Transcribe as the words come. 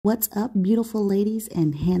What's up, beautiful ladies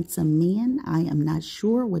and handsome men? I am not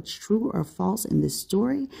sure what's true or false in this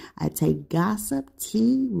story. I take gossip,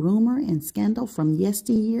 tea, rumor, and scandal from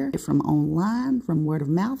yesteryear, from online, from word of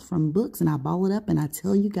mouth, from books, and I ball it up and I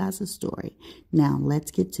tell you guys a story. Now, let's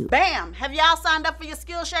get to it. Bam! Have y'all signed up for your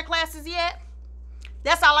Skillshare classes yet?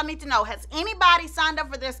 That's all I need to know. Has anybody signed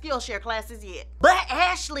up for their Skillshare classes yet? But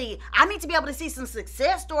Ashley, I need to be able to see some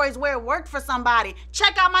success stories where it worked for somebody.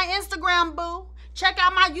 Check out my Instagram, boo. Check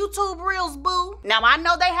out my YouTube Reels, boo. Now, I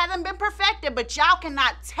know they haven't been perfected, but y'all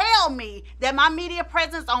cannot tell me that my media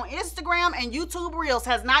presence on Instagram and YouTube Reels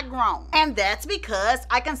has not grown. And that's because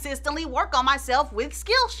I consistently work on myself with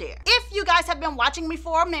Skillshare. If you guys have been watching me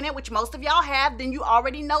for a minute, which most of y'all have, then you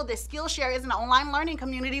already know that Skillshare is an online learning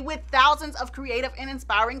community with thousands of creative and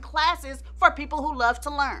inspiring classes for people who love to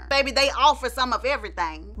learn. Baby, they offer some of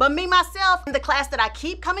everything. But me, myself, the class that I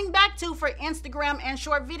keep coming back to for Instagram and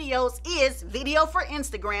short videos is Video for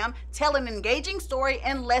Instagram, tell an engaging story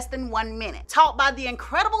in less than 1 minute, taught by the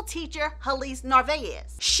incredible teacher Halise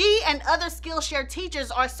Narvaez. She and other Skillshare teachers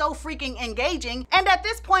are so freaking engaging, and at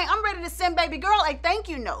this point I'm ready to send baby girl a thank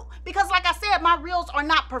you note, because like I said, my reels are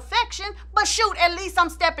not perfection, but shoot, at least I'm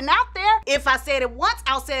stepping out there. If I said it once,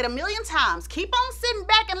 I'll say it 1,000,000 times. Keep on sitting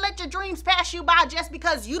back and let your dreams pass you by just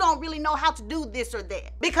because you don't really know how to do this or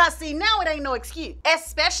that, because see, now it ain't no excuse,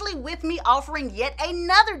 especially with me offering yet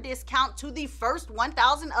another discount to the first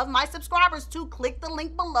 1,000 of my subscribers to click the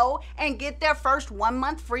link below and get their first 1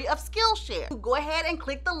 month free of Skillshare. Go ahead and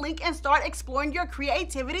click the link and start exploring your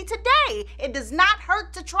creativity today. It does not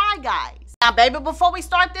hurt to try, guys. Now, baby, before we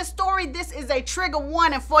start this story, this is a trigger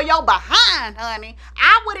warning for your behind, honey.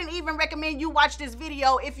 I wouldn't even recommend you watch this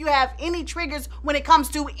video if you have any triggers when it comes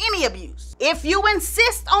to any abuse. If you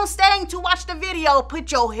insist on staying to watch the video,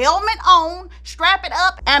 put your helmet on, strap it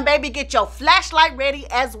up, and baby, get your flashlight ready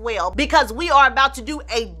as well, because we are about to do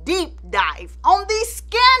a deep dive on the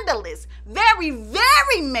scandalous, very,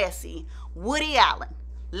 very messy Woody Allen.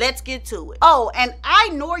 Let's get to it. Oh, and I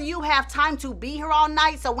nor you have time to be here all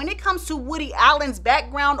night, so when it comes to Woody Allen's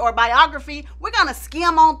background or biography, we're gonna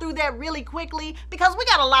skim on through that really quickly because we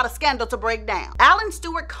got a lot of scandal to break down. Alan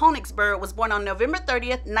Stewart Konigsberg was born on November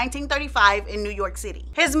 30th, 1935 in New York City.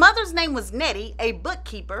 His mother's name was Nettie, a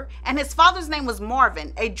bookkeeper, and his father's name was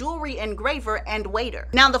Marvin, a jewelry engraver and waiter.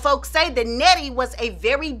 Now, the folks say that Nettie was a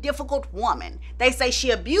very difficult woman. They say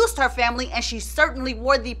she abused her family and she certainly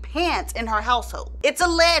wore the pants in her household. It's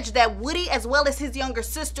alleged that Woody, as well as his younger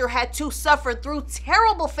sister, had to suffer through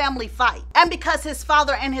terrible family fights. And because his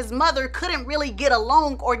father and his mother couldn't really get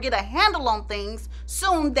along or get a handle on things,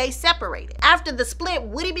 soon they separated. After the split,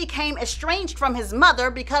 Woody became estranged from his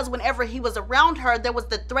mother because whenever he was around her, there was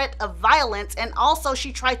the threat of violence, and also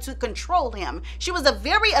she tried to control him. She was a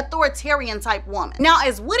very authoritarian type woman. Now,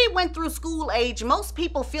 as Woody went through school age, most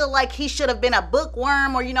people feel like he should have been a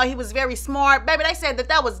bookworm, or he was very smart. Baby, they said that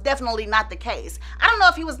that was definitely not the case. I don't know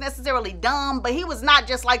if he was necessarily dumb, but he was not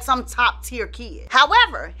just like some top tier kid.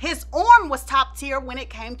 However, his arm was top tier when it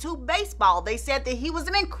came to baseball. They said that he was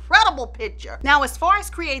an incredible pitcher. Now, as far as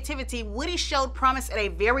creativity, Woody showed promise at a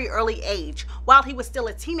very early age. While he was still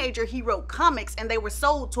a teenager, he wrote comics and they were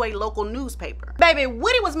sold to a local newspaper. Baby,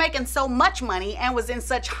 Woody was making so much money and was in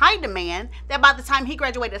such high demand that by the time he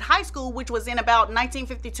graduated high school, which was in about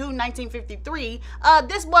 1952, 1953,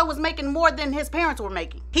 this boy was making more than his parents were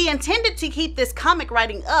making. He intended to keep this comic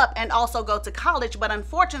writing up and also go to college, but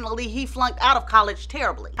unfortunately he flunked out of college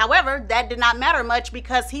terribly. However, that did not matter much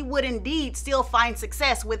because he would indeed still find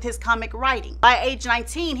success with his comic writing. By age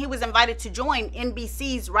 19, he was invited to join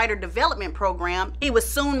NBC's writer development program. He was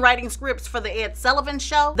soon writing scripts for the Ed Sullivan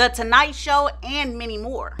Show, The Tonight Show, and many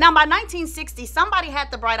more. Now, by 1960, somebody had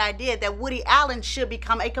the bright idea that Woody Allen should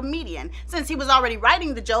become a comedian. Since he was already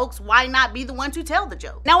writing the jokes, why not be the one to tell the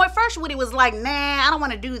joke? Now, at first, Woody was like, nah, I don't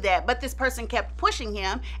want to do that, but this person kept pushing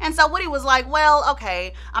him, and so Woody was like, well,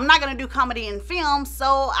 okay, I'm not gonna do comedy in film,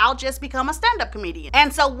 so I'll just become a stand-up comedian.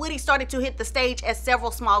 And so Woody started to hit the stage at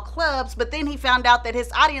several small clubs, but then he found out that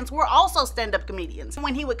his audience were also stand-up comedians.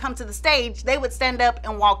 When he would come to the stage, they would stand up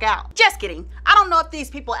and walk out. Just kidding. I don't know if these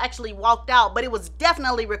people actually walked out, but it was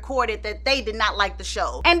definitely recorded that they did not like the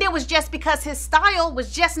show. And it was just because his style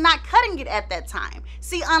was just not cutting it at that time.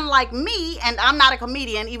 See, unlike me, and I'm not a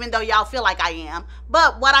comedian, even though y'all feel like I am,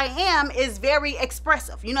 but what I am is very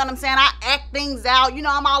expressive. You know what I'm saying? I act things out.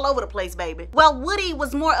 I'm all over the place, baby. Well, Woody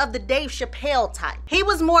was more of the Dave Chappelle type. He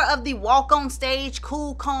was more of the walk on stage,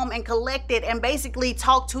 cool, calm, and collected, and and basically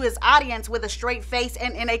talk to his audience with a straight face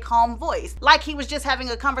and in a calm voice, like he was just having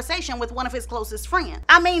a conversation with one of his closest friends.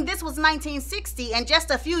 I mean, this was 1960, and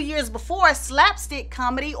just a few years before, slapstick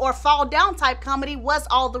comedy or fall down type comedy was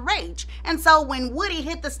all the rage. And so when Woody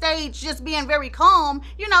hit the stage just being very calm,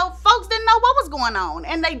 you know, folks didn't know what was going on,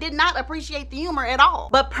 and they did not appreciate the humor at all.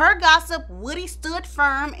 But per gossip, Woody stood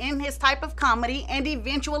firm in his type of comedy, and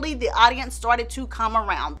eventually the audience started to come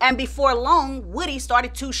around. And before long, Woody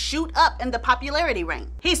started to shoot up in the popularity rank.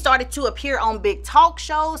 He started to appear on big talk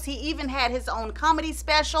shows. He even had his own comedy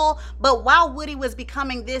special. But while Woody was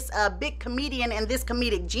becoming this big comedian and this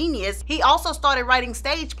comedic genius, he also started writing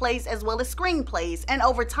stage plays as well as screenplays. And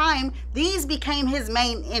over time, these became his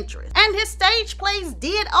main interest. And his stage plays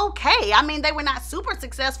did okay. I mean, they were not super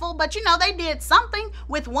successful, but you know, they did something,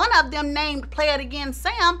 with one of them named Play It Again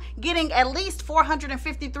Sam getting at least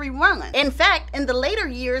 453 runs. In fact, in the later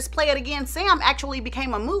years, Play It Again Sam actually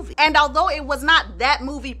became a movie. And although it was not that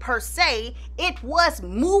movie per se, it was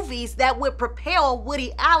movies that would propel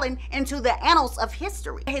Woody Allen into the annals of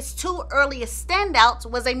history. His two earliest standouts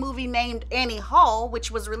was a movie named Annie Hall,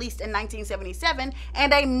 which was released in 1977,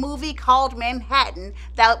 and a movie called Manhattan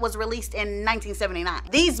that was released in 1979.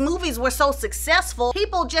 These movies were so successful,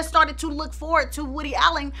 people just started to look forward to Woody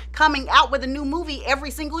Allen coming out with a new movie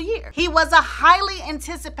every single year. He was a highly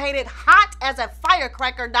anticipated, hot as a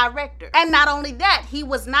firecracker director. And not only that, he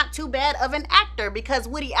was not too bad of an actor, because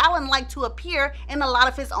Woody Allen liked to appear in a lot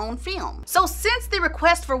of his own films. So since the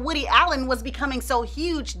request for Woody Allen was becoming so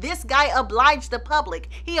huge, this guy obliged the public,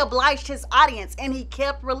 he obliged his audience, and he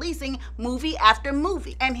kept releasing movie after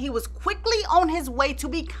movie. And he was quickly on his way to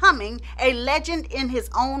becoming a legend in his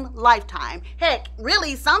own lifetime. Heck,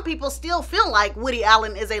 really, some people still feel like Woody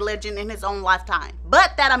Allen is a legend in his own lifetime.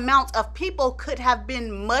 But that amount of people could have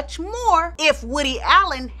been much more if Woody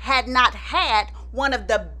Allen had not had one of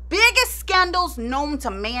the biggest scandals known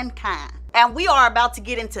to mankind. And we are about to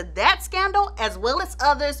get into that scandal as well as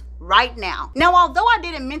others right now. Now, although I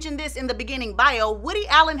didn't mention this in the beginning bio, Woody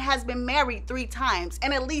Allen has been married 3 times,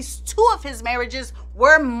 and at least 2 of his marriages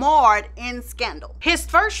were marred in scandal. His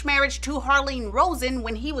first marriage to Harleen Rosen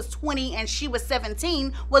when he was 20 and she was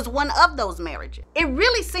 17 was one of those marriages. It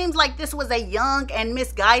really seems like this was a young and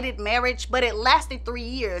misguided marriage, but it lasted 3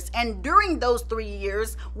 years, and during those 3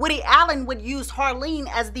 years, Woody Allen would use Harleen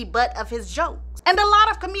as the butt of his jokes. And a lot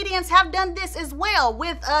of comedians have done this as well,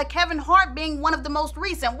 with Kevin Hart being one of the most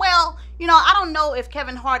recent. Well, you know, I don't know if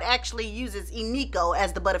Kevin Hart actually uses Iniko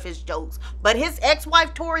as the butt of his jokes, but his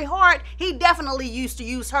ex-wife Tori Hart, he definitely used to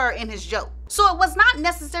use her in his jokes. So it was not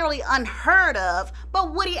necessarily unheard of,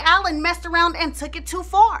 but Woody Allen messed around and took it too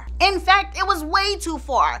far. In fact, it was way too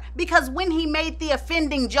far, because when he made the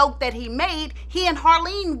offending joke that he made, he and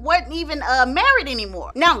Harleen weren't even married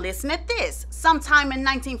anymore. Now listen at this. Sometime in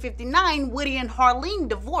 1959, Woody and Harleen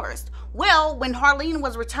divorced. Well, when Harleen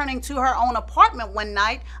was returning to her own apartment one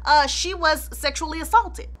night, she was sexually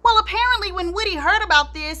assaulted. Well, apparently when Woody heard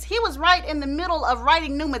about this, he was right in the middle of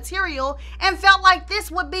writing new material and felt like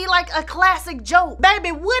this would be like a classic joke.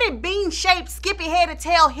 Baby, Woody bean-shaped, skippy-headed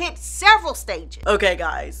tail hit several stages. Okay,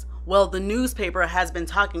 guys. Well, the newspaper has been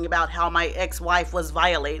talking about how my ex-wife was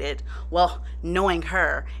violated. Well, knowing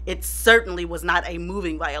her, it certainly was not a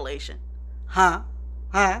moving violation. Huh?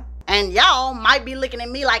 And y'all might be looking at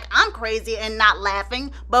me like I'm crazy and not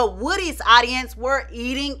laughing, but Woody's audience were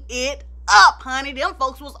eating it up, honey. Them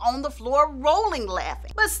folks was on the floor rolling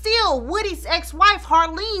laughing. But still, Woody's ex-wife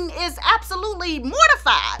Harleen is absolutely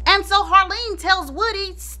mortified. And so Harleen tells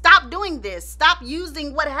Woody, stop doing this. Stop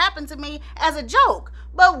using what happened to me as a joke.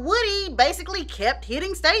 But Woody basically kept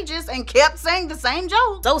hitting stages and kept saying the same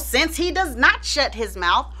joke. So since he does not shut his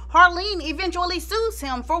mouth, Harleen eventually sues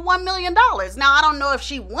him for $1 million. Now, I don't know if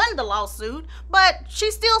she won the lawsuit, but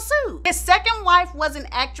she still sued. His second wife was an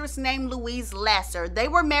actress named Louise Lasser. They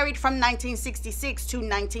were married from 1966 to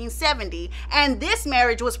 1970, and this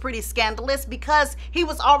marriage was pretty scandalous because he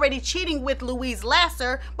was already cheating with Louise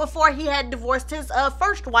Lasser before he had divorced his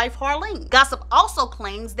first wife, Harleen. Gossip also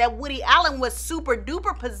claims that Woody Allen was super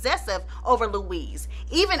duper possessive over Louise,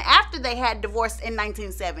 even after they had divorced in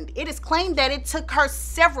 1970. It is claimed that it took her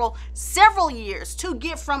several years to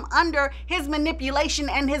get from under his manipulation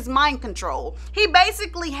and his mind control. He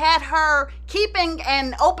basically had her keeping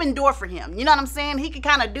an open door for him. You know what I'm saying? He could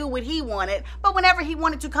kind of do what he wanted, but whenever he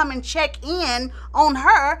wanted to come and check in on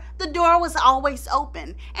her, the door was always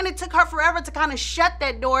open. And it took her forever to kind of shut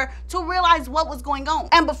that door to realize what was going on.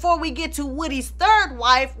 And before we get to Woody's third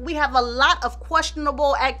wife, we have a lot of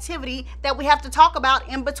questionable activity that we have to talk about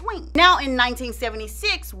in between. Now, in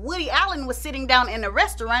 1976, Woody Allen was sitting down in a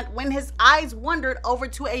restaurant restaurant when his eyes wandered over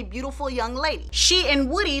to a beautiful young lady. She and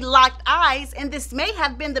Woody locked eyes, and this may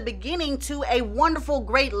have been the beginning to a wonderful,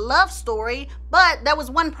 great love story, but there was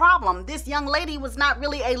one problem. This young lady was not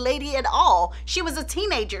really a lady at all. She was a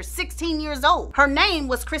teenager, 16 years old. Her name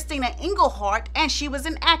was Christina Englehart, and she was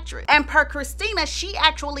an actress. And per Christina, she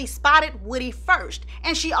actually spotted Woody first,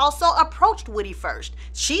 and she also approached Woody first.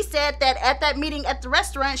 She said that at that meeting at the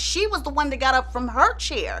restaurant, she was the one that got up from her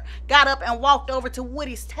chair, got up and walked over to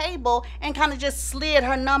Woody's table and kind of just slid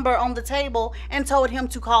her number on the table and told him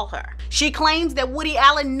to call her. She claims that Woody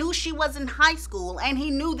Allen knew she was in high school, and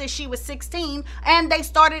he knew that she was 16, and they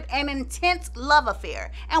started an intense love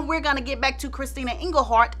affair. And we're gonna get back to Christina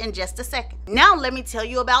Englehart in just a second. Now let me tell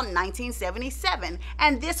you about 1977,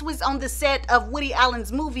 and this was on the set of Woody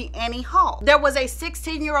Allen's movie Annie Hall. There was a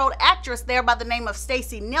 16-year-old actress there by the name of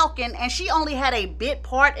Stacey Nelkin, and she only had a bit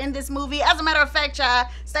part in this movie. As a matter of fact, child,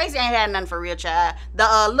 Stacey ain't had nothing for real, child.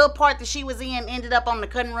 The little part that she was in ended up on the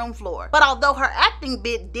cutting room floor. But although her acting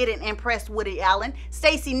bit didn't impress Woody Allen,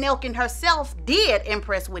 Stacey Nelkin herself did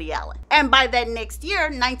impress Woody Allen. And by that next year,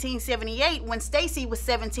 1978, when Stacey was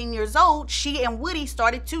 17 years old, she and Woody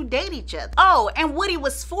started to date each other. Oh, and Woody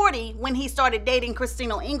was 40 when he started dating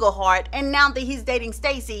Christina Englehart, and now that he's dating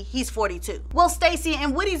Stacey, he's 42. Well, Stacey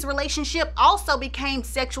and Woody's relationship also became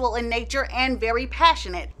sexual in nature and very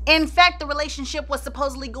passionate. In fact, the relationship was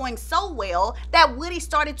supposedly going so well that Woody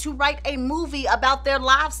started to write a movie about their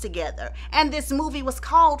lives together, and this movie was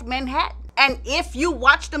called Manhattan. And if you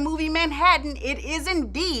watch the movie Manhattan, it is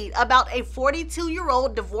indeed about a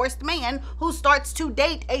 42-year-old divorced man who starts to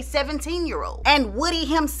date a 17-year-old. And Woody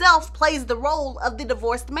himself plays the role of the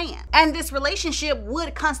divorced man. And this relationship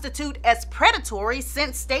would constitute as predatory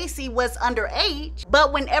since Stacey was underage,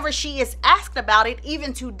 but whenever she is asked about it,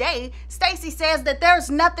 even today, Stacey says that there's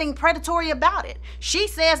nothing predatory about it. She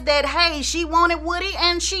says that, hey, she wanted Woody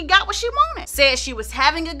and she got what she wanted. Says she was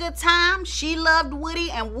having a good time, she loved Woody,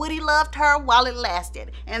 and Woody loved her while it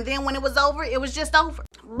lasted, and then when it was over, it was just over.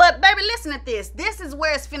 But baby, listen at this. This is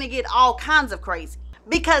where it's finna get all kinds of crazy.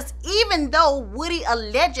 Because even though Woody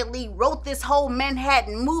allegedly wrote this whole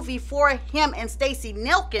Manhattan movie for him and Stacey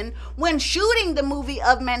Nelkin, when shooting the movie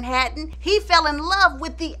of Manhattan, he fell in love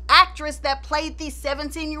with the actress that played the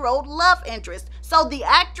 17-year-old love interest. So the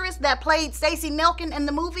actress that played Stacey Nelkin in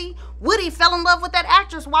the movie, Woody fell in love with that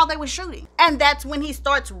actress while they were shooting. And that's when he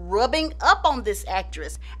starts rubbing up on this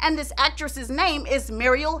actress. And this actress's name is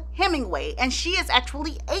Mariel Hemingway, and she is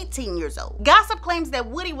actually 18 years old. Gossip claims that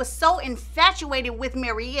Woody was so infatuated with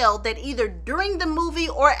Mariel that either during the movie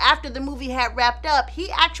or after the movie had wrapped up, he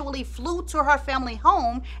actually flew to her family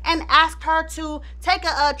home and asked her to take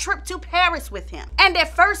a trip to Paris with him. And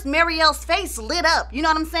at first, Mariel's face lit up. You know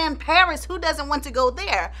what I'm saying? Paris, who doesn't want to go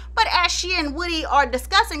there? But as she and Woody are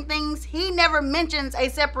discussing things, he never mentions a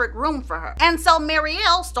separate room for her. And so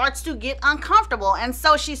Mariel starts to get uncomfortable. And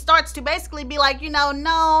so she starts to basically be like,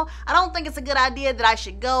 no, I don't think it's a good idea that I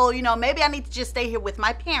should go. Maybe I need to just stay here with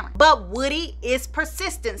my parents. But Woody is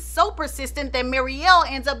persistent, so persistent that Mariel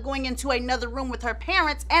ends up going into another room with her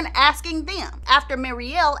parents and asking them. After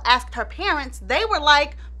Mariel asked her parents, they were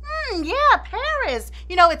like, yeah, Paris.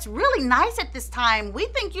 It's really nice at this time. We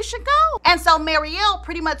think you should go. And so Mariel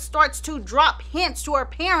pretty much starts to drop hints to her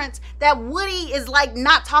parents that Woody is like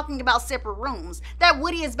not talking about separate rooms. That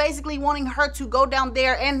Woody is basically wanting her to go down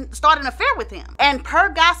there and start an affair with him. And per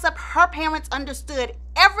gossip, her parents understood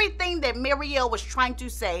everything that Mariel was trying to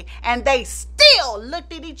say, and they still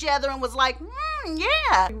looked at each other and was like, yeah,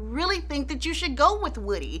 I really think that you should go with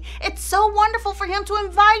Woody. It's so wonderful for him to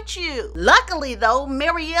invite you. Luckily though,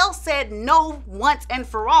 Mariel said no once and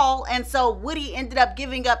for all, and so Woody ended up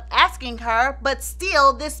giving up asking her, but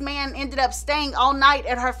still this man ended up staying all night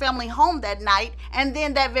at her family home that night, and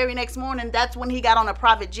then that very next morning, that's when he got on a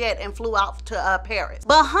private jet and flew out to Paris.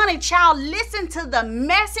 But honey child, listen to the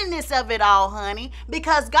messiness of it all, honey,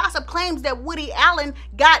 because gossip claims that Woody Allen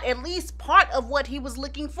got at least part of what he was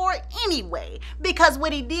looking for anyway, because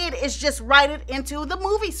what he did is just write it into the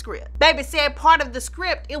movie script. Baby said part of the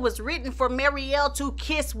script, it was written for Mariel to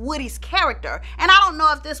kiss Woody's character, and I don't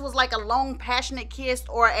know if this was like a long passionate kiss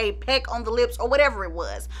or a peck on the lips or whatever it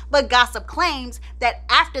was, but gossip claims that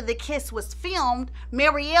after the kiss was filmed,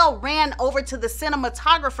 Mariel ran over to the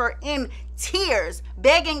cinematographer in tears,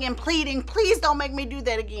 begging and pleading, please don't make me do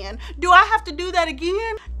that again. Do I have to do that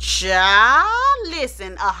again? Child,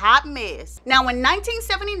 listen, a hot mess. Now in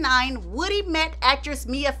 1979, Woody met actress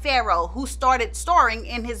Mia Farrow, who started starring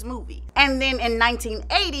in his movie. And then in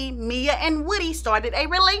 1980, Mia and Woody started a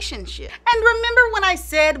relationship. And remember when I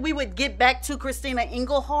said we would get back to Christina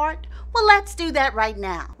Englehart? Well, let's do that right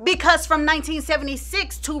now. Because from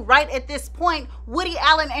 1976 to right at this point, Woody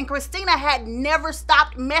Allen and Christina had never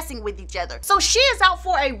stopped messing with each other. So she is out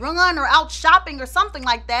for a run or out shopping or something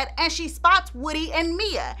like that, and she spots Woody and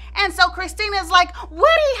Mia. And so Christina is like,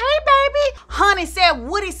 Woody, hey baby. Honey said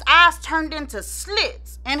Woody's eyes turned into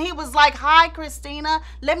slits. And he was like, hi Christina,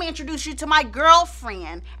 let me introduce you to my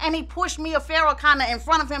girlfriend. And he pushed Mia Farrow kind of in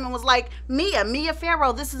front of him and was like, Mia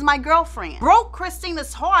Farrow, this is my girlfriend. Broke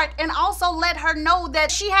Christina's heart and also let her know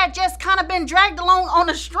that she had just kind of been dragged along on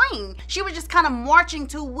a string. She was just kind of marching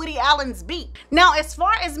to Woody Allen's beat. Now, as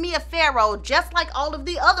far as Mia Farrow, just like all of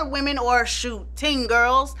the other women, or shoot, teen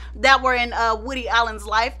girls that were in Woody Allen's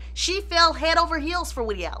life, she fell head over heels for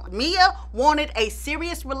Woody Allen. Mia wanted a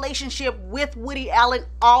serious relationship with Woody Allen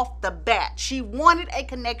off the bat. She wanted a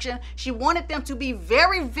connection. She wanted them to be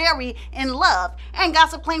very, very in love. And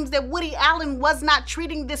gossip claims that Woody Allen was not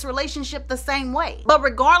treating this relationship the same way. But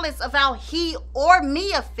regardless of how he or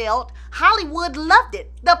Mia felt, Hollywood loved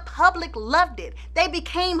it. The public loved it. They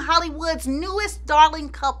became Hollywood's newest darling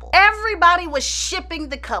couple. Everybody was shipping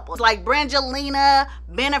the couple, like Brangelina,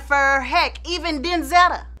 Bennifer, heck, even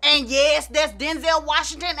Denzel. And yes, that's Denzel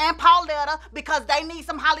Washington and Pauletta, because they need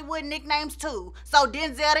some Hollywood nicknames too. So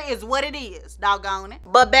Denzel is what it is, doggone it.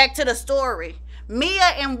 But back to the story. Mia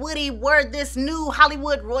and Woody were this new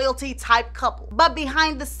Hollywood royalty type couple. But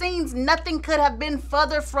behind the scenes, nothing could have been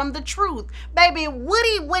further from the truth. Baby,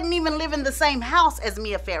 Woody wouldn't even live in the same house as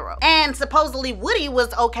Mia Farrow. And supposedly Woody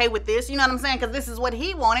was okay with this, you know what I'm saying? Because this is what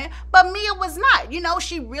he wanted. But Mia was not. You know,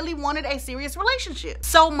 she really wanted a serious relationship.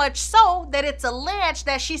 So much so that it's alleged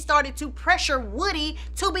that she started to pressure Woody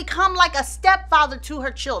to become like a stepfather to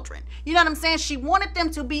her children. You know what I'm saying? She wanted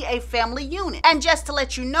them to be a family unit. And just to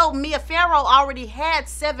let you know, Mia Farrow already had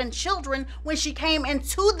 7 children when she came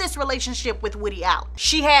into this relationship with Woody Allen.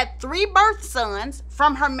 She had 3 birth sons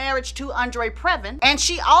from her marriage to Andre Previn, and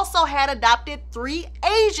she also had adopted 3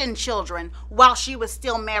 Asian children while she was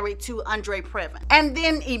still married to Andre Previn. And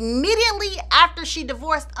then immediately after she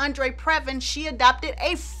divorced Andre Previn, she adopted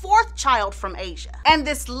a 4th child from Asia. And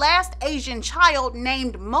this last Asian child,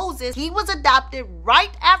 named Moses, he was adopted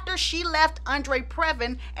right after she left Andre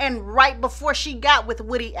Previn and right before she got with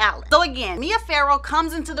Woody Allen. So again, Mia Farrow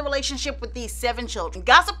comes into the relationship with these 7 children.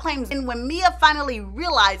 Gossip claims, and when Mia finally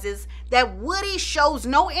realizes that Woody shows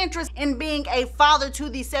no interest in being a father to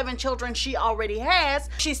the 7 children she already has,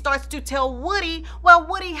 she starts to tell Woody, well,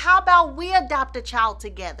 Woody, how about we adopt a child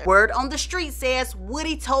together? Word on the street says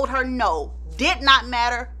Woody told her no. Did not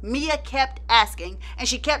matter. Mia kept asking, and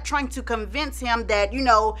she kept trying to convince him that, you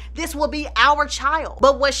know, this will be our child.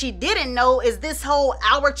 But what she didn't know is this whole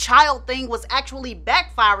our child thing was actually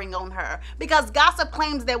backfiring on her, because gossip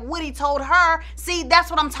claims that Woody told her, see,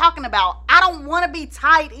 that's what I'm talking about. I don't want to be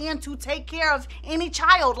tied in to take care of any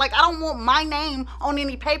child. Like, I don't want my name on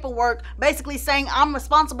any paperwork basically saying I'm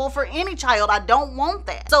responsible for any child. I don't want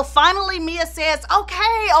that. So finally Mia says,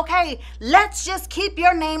 okay, let's just keep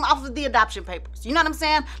your name off of the adoption papers. You know what I'm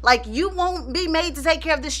saying? Like, you won't be made to take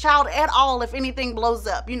care of this child at all if anything blows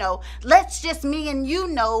up. You know, let's just me and you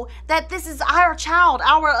know that this is our child,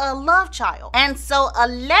 our love child. And so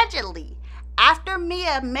allegedly, after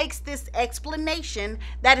Mia makes this explanation,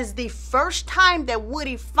 that is the first time that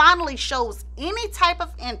Woody finally shows any type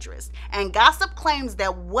of interest. And gossip claims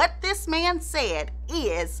that what this man said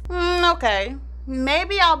is, okay,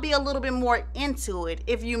 maybe I'll be a little bit more into it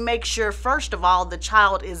if you make sure, first of all, the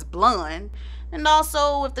child is blonde, and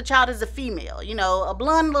also if the child is a female, you know, a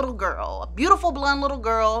blonde little girl, a beautiful blonde little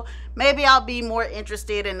girl. Maybe I'll be more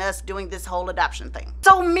interested in us doing this whole adoption thing.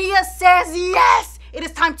 So Mia says yes! It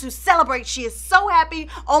is time to celebrate. She is so happy.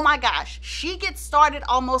 Oh my gosh. She gets started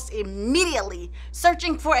almost immediately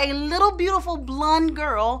searching for a little beautiful blonde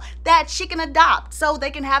girl that she can adopt so they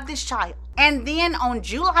can have this child. And then on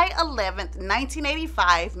July 11th,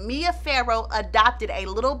 1985, Mia Farrow adopted a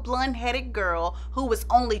little blonde-headed girl who was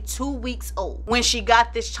only 2 weeks old. When she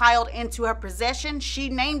got this child into her possession, she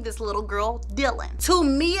named this little girl Dylan. To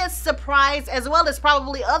Mia's surprise, as well as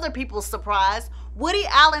probably other people's surprise, Woody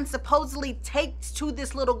Allen supposedly takes to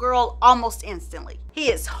this little girl almost instantly. He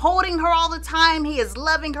is holding her all the time. He is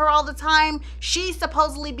loving her all the time. She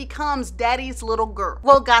supposedly becomes daddy's little girl.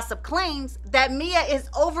 Well, gossip claims that Mia is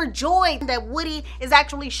overjoyed that Woody is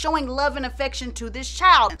actually showing love and affection to this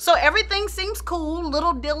child. So everything seems cool.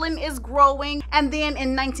 Little Dylan is growing. And then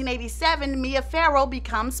in 1987, Mia Farrow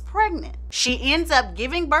becomes pregnant. She ends up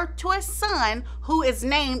giving birth to a son who is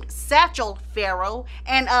named Satchel Farrow.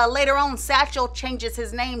 And later on, Satchel changes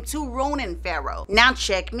his name to Ronan Farrow. Now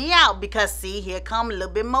check me out, because see, here comes a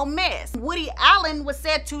little bit more mess. Woody Allen was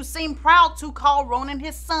said to seem proud to call Ronan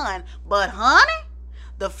his son, but honey,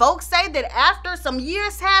 The folks say that after some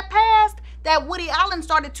years had passed, that Woody Allen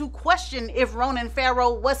started to question if Ronan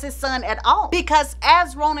Farrow was his son at all. Because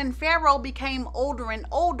as Ronan Farrow became older and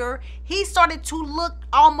older, he started to look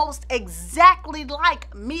almost exactly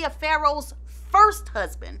like Mia Farrow's first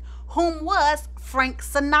husband, whom was Frank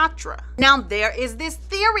Sinatra. Now there is this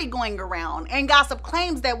theory going around, and gossip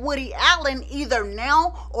claims that Woody Allen either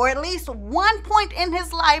now or at least one point in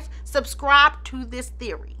his life subscribed to this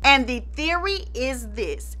theory. And the theory is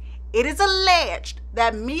this: it is alleged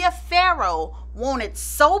that Mia Farrow wanted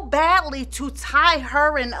so badly to tie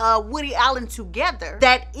her and Woody Allen together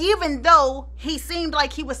that even though he seemed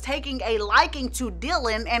like he was taking a liking to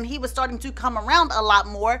Dylan and he was starting to come around a lot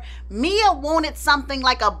more, Mia wanted something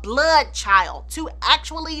like a blood child to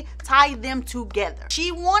actually tie them together.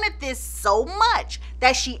 She wanted this so much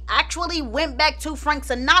that she actually went back to Frank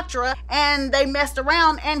Sinatra and they messed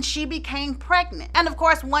around and she became pregnant. And of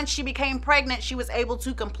course, once she became pregnant, she was able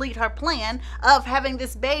to complete her plan of having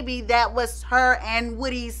this baby that was her and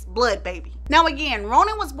Woody's blood baby. Now again,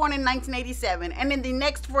 Ronan was born in 1987, and in the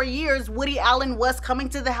next 4 years, Woody Allen was coming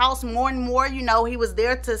to the house more and more. You know, he was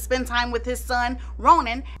there to spend time with his son,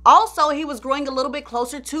 Ronan. Also, he was growing a little bit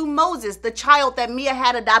closer to Moses, the child that Mia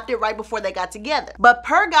had adopted right before they got together. But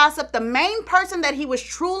per gossip, the main person that he was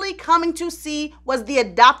truly coming to see was the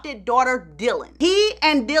adopted daughter, Dylan. He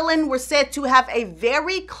and Dylan were said to have a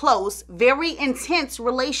very close, very intense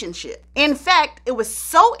relationship. In fact, it was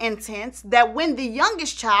so intense that when the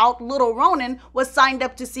youngest child, little Ronan, was signed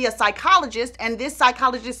up to see a psychologist, and this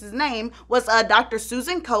psychologist's name was Dr.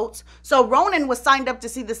 Susan Coates. So Ronan was signed up to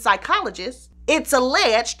see the psychologist. It's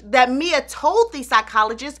alleged that Mia told the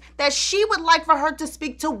psychologist that she would like for her to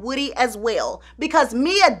speak to Woody as well, because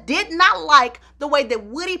Mia did not like the way that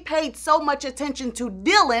Woody paid so much attention to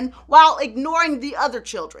Dylan while ignoring the other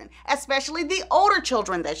children, especially the older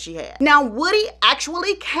children that she had. Now, Woody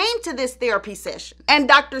actually came to this therapy session, and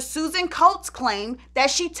Dr. Susan Coates claimed that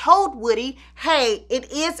she told Woody, hey,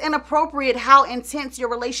 it is inappropriate how intense your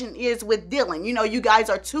relation is with Dylan. You know, you guys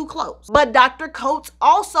are too close. But Dr. Coates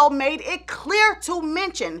also made it clear to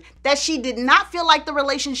mention that she did not feel like the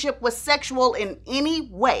relationship was sexual in any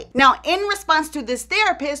way. Now, in response to this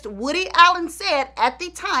therapist, Woody Allen said at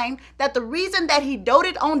the time that the reason that he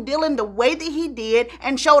doted on Dylan the way that he did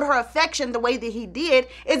and showed her affection the way that he did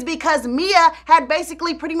is because Mia had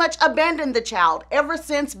basically pretty much abandoned the child ever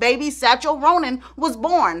since baby Satchel Ronan was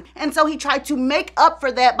born. And so he tried to make up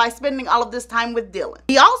for that by spending all of this time with Dylan.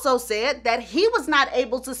 He also said that he was not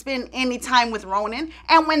able to spend any time with Ronan,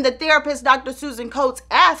 and when the therapist Dr. Susan Coates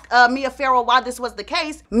asked Mia Farrow why this was the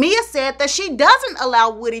case, Mia said that she doesn't allow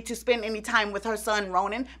Woody to spend any time with her son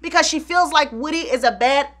Ronan because she feels like Woody is a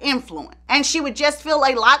bad influence, and she would just feel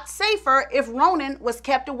a lot safer if Ronan was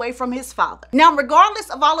kept away from his father. Now, regardless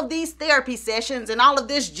of all of these therapy sessions and all of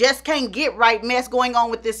this just can't get right mess going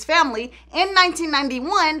on with this family, in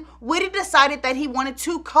 1991, Woody decided that he wanted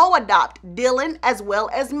to co-adopt Dylan as well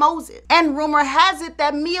as Moses. And rumor has it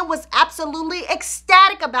that Mia was absolutely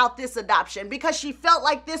ecstatic about this adoption because she felt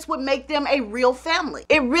like this would make them a real family.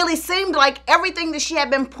 It really seemed like everything that she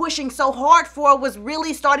had been pushing so hard for was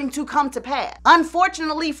really starting to come to pass.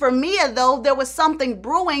 Unfortunately for Mia, though, there was something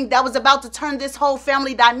brewing that was about to turn this whole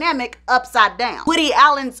family dynamic upside down. Woody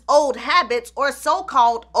Allen's old habits, or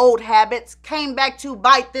so-called old habits, came back to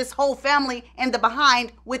bite this whole family in the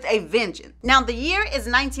behind with a vengeance. Now, the year is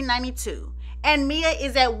 1992. And Mia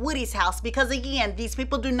is at Woody's house because, again, these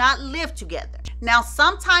people do not live together. Now,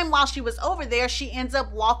 sometime while she was over there, she ends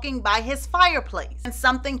up walking by his fireplace and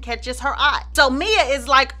something catches her eye. So Mia is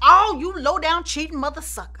like, oh, you low down cheating mother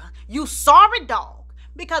sucker. You sorry dog.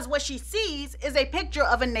 Because what she sees is a picture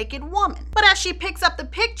of a naked woman. But as she picks up the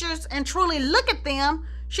pictures and truly look at them,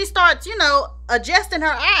 she starts, adjusting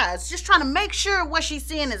her eyes, just trying to make sure what she's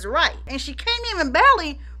seeing is right. And she can't even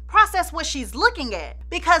barely process what she's looking at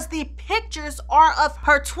because the pictures are of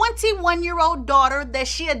her 21-year-old daughter that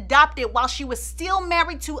she adopted while she was still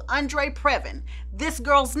married to Andre Previn. This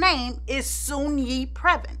girl's name is Soon-Yi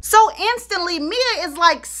Previn. So instantly, Mia is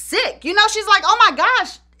like sick. She's like, oh my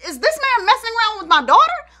gosh, is this man messing around with my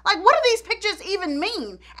daughter? Like, what do these pictures even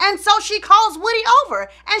mean? And so she calls Woody over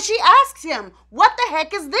and she asks him, what the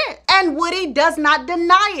heck is this? And Woody does not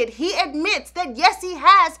deny it. He admits that yes, he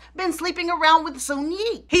has been sleeping around with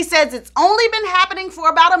Soon-Yi. He says it's only been happening for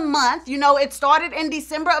about a month. It started in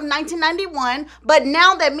December of 1991, but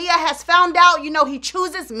now that Mia has found out, he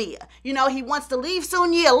chooses Mia. He wants to leave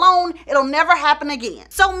Soon-Yi alone. It'll never happen again.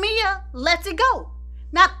 So Mia lets it go.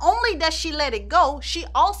 Not only does she let it go, she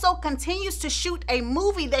also continues to shoot a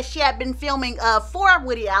movie that she had been filming for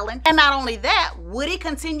Woody Allen. And not only that, Woody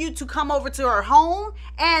continued to come over to her home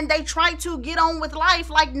and they tried to get on with life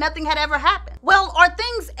like nothing had ever happened. Well, are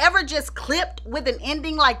things ever just clipped with an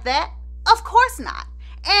ending like that? Of course not.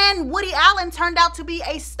 And Woody Allen turned out to be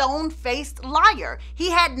a stone-faced liar.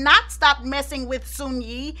 He had not stopped messing with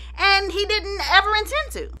Soon-Yi, and he didn't ever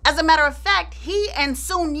intend to. As a matter of fact, he and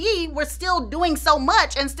Soon-Yi were still doing so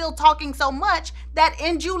much and still talking so much that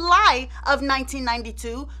in July of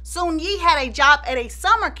 1992, Soon-Yi had a job at a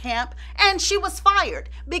summer camp and she was fired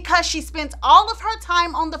because she spent all of her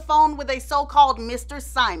time on the phone with a so-called Mr.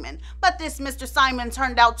 Simon. But this Mr. Simon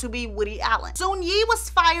turned out to be Woody Allen. Soon-Yi was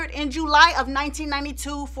fired in July of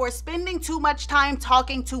 1992 for spending too much time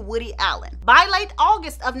talking to Woody Allen. By late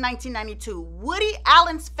August of 1992, Woody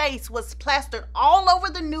Allen's face was plastered all over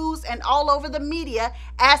the news and all over the media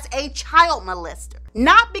as a child molester.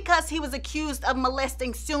 Not because he was accused of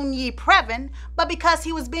molesting Soon-Yi Previn, but because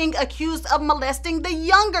he was being accused of molesting the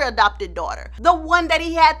younger adopted daughter, the one that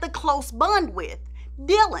he had the close bond with,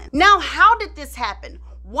 Dylan. Now, how did this happen?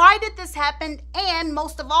 Why did this happen? And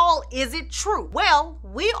most of all, is it true? Well,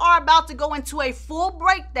 we are about to go into a full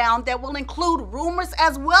breakdown that will include rumors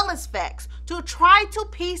as well as facts to try to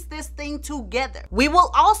piece this thing together. We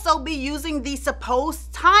will also be using the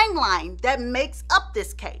supposed timeline that makes up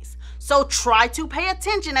this case. So try to pay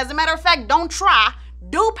attention. As a matter of fact, don't try.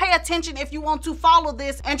 Do pay attention if you want to follow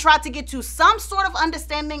this and try to get to some sort of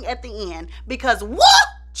understanding at the end, because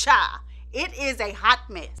whoop-cha, it is a hot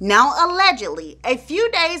mess. Now, allegedly, a few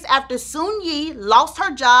days after Soon-Yi lost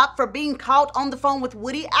her job for being caught on the phone with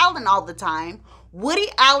Woody Allen all the time, Woody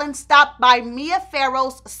Allen stopped by Mia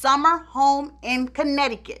Farrow's summer home in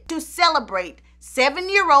Connecticut to celebrate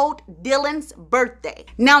 7-year-old Dylan's birthday.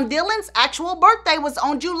 Now, Dylan's actual birthday was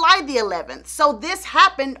on July the 11th, so this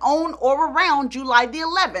happened on or around July the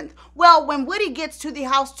 11th. Well, when Woody gets to the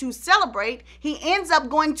house to celebrate, he ends up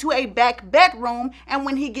going to a back bedroom, and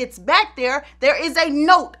when he gets back there, there is a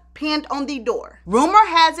note pinned on the door. Rumor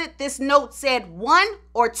has it this note said one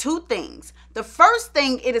or two things. The first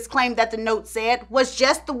thing it is claimed that the note said was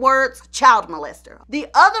just the words child molester. The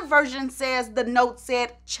other version says the note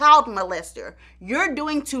said, child molester, you're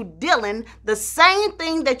doing to Dylan the same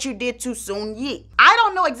thing that you did to Soon-Yi. I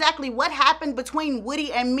don't know exactly what happened between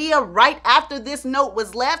Woody and Mia right after this note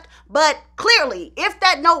was left, but clearly, if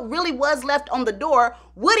that note really was left on the door,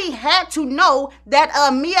 Woody had to know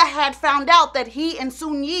that Mia had found out that he and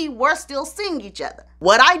Soon-Yi were still seeing each other.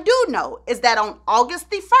 What I do know is that on August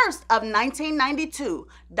the 1st of 1992,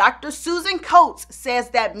 Dr. Susan Coates says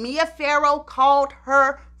that Mia Farrow called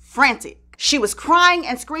her frantic. She was crying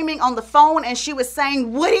and screaming on the phone, and she was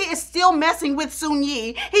saying, Woody is still messing with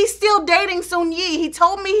Soon-Yi. He's still dating Soon-Yi. He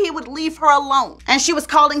told me he would leave her alone. And she was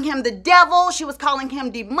calling him the devil. She was calling him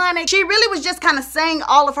demonic. She really was just kind of saying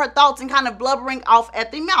all of her thoughts and kind of blubbering off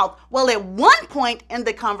at the mouth. Well, at one point in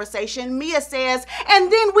the conversation, Mia says,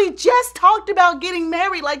 and then we just talked about getting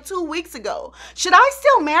married like 2 weeks ago. Should I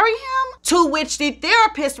still marry him? To which the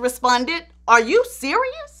therapist responded, are you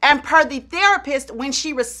serious? And per the therapist, when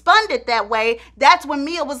she responded that way, that's when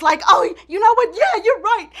Mia was like, oh, you know what? Yeah, you're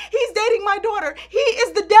right. He's dating my daughter. He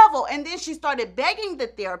is the devil. And then she started begging the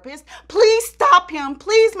therapist, please stop him.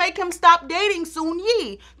 Please make him stop dating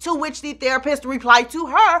Soon-Yi. To which the therapist replied to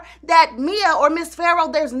her that Mia or Miss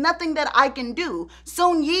Farrow, there's nothing that I can do.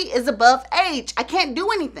 Soon-Yi is above age. I can't do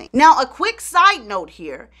anything. Now, a quick side note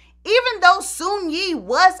here. Even though Soon-Yi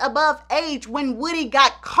was above age when Woody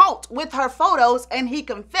got caught with her photos and he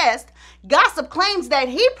confessed, gossip claims that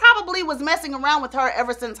he probably was messing around with her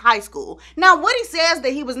ever since high school. Now, Woody says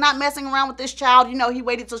that he was not messing around with this child. You know, he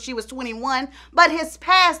waited till she was 21, but his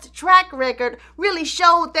past track record really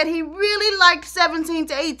showed that he really liked 17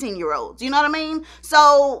 to 18-year-olds. You know what I mean?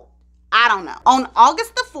 So, I don't know. On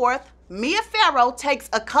August the 4th, Mia Farrow takes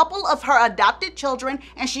a couple of her adopted children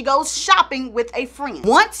and she goes shopping with a friend.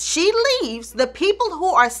 Once she leaves, the people who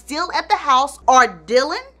are still at the house are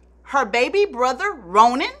Dylan, her baby brother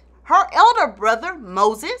Ronan, her elder brother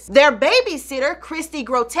Moses, their babysitter Christy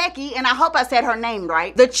Grotecki, and I hope I said her name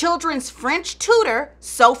right, the children's French tutor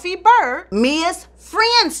Sophie Bird, Mia's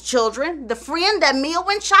friend's children, the friend that Mia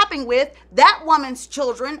went shopping with, that woman's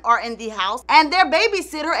children are in the house, and their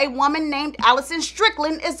babysitter, a woman named Allison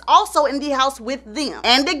Strickland, is also in the house with them.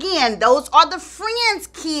 And again, those are the friend's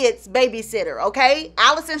kids' babysitter, okay?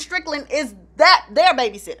 Allison Strickland is their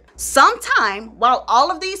babysitter. Sometime while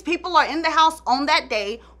all of these people are in the house on that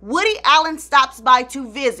day, Woody Allen stops by to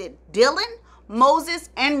visit Dylan, Moses,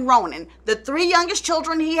 and Ronan. The 3 youngest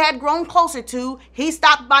children he had grown closer to, he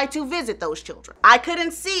stopped by to visit those children. I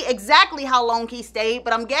couldn't see exactly how long he stayed,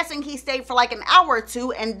 but I'm guessing he stayed for like an hour or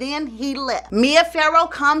 2 and then he left. Mia Farrow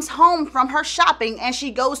comes home from her shopping and she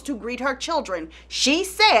goes to greet her children. She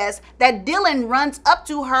says that Dylan runs up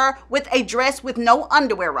to her with a dress with no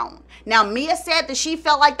underwear on. Now, Mia said that she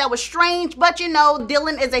felt like that was strange, but you know,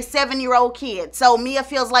 Dylan is a 7-year-old kid, so Mia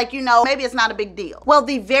feels like, you know, maybe it's not a big deal. Well,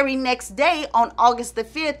 the very next day, on August the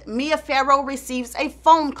 5th, Mia Farrow receives a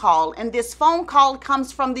phone call, and this phone call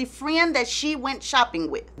comes from the friend that she went shopping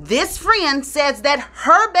with. This friend says that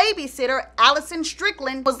her babysitter, Allison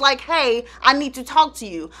Strickland, was like, hey, I need to talk to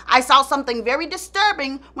you. I saw something very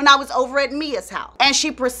disturbing when I was over at Mia's house. And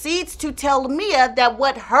she proceeds to tell Mia that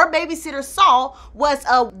what her babysitter saw was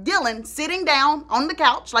Dylan sitting down on the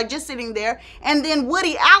couch, like just sitting there, and then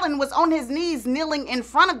Woody Allen was on his knees kneeling in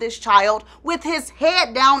front of this child with his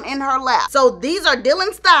head down in her lap. So these are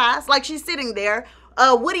Dylan's thighs, like she's sitting there.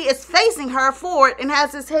 Woody is facing her forward and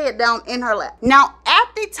has his head down in her lap. Now,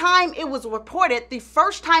 at the time it was reported, the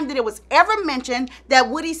first time that it was ever mentioned that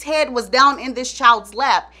Woody's head was down in this child's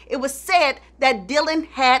lap, it was said that Dylan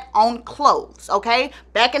had on clothes, okay?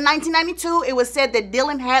 Back in 1992, it was said that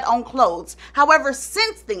Dylan had on clothes. However,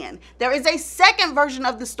 since then, there is a second version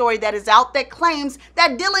of the story that is out that claims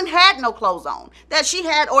that Dylan had no clothes on, that she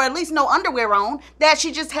had, or at least no underwear on, that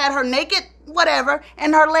she just had her naked whatever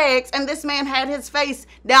and her legs, and this man had his face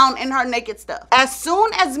down in her naked stuff. As soon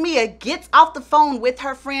as Mia gets off the phone with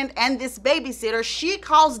her friend and this babysitter, she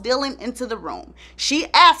calls Dylan into the room. She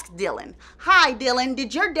asks Dylan, hi Dylan,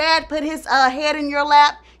 did your dad put his head in your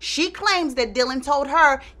lap? She claims that Dylan told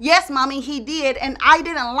her, yes, mommy, he did, and I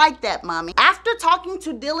didn't like that, mommy. After talking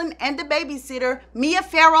to Dylan and the babysitter, Mia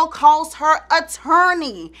Farrow calls her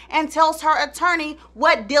attorney and tells her attorney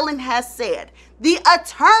what Dylan has said. The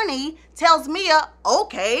attorney tells Mia,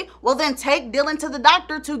 okay, well then take Dylan to the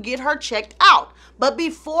doctor to get her checked out. But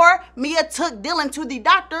before Mia took Dylan to the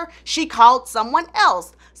doctor, she called someone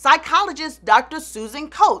else, psychologist Dr. Susan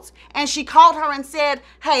Coates, and she called her and said,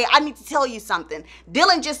 hey, I need to tell you something.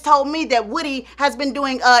 Dylan just told me that Woody has been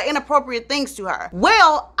doing inappropriate things to her.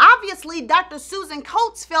 Well, obviously Dr. Susan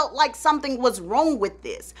Coates felt like something was wrong with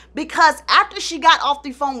this, because after she got off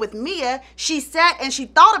the phone with Mia, she sat and she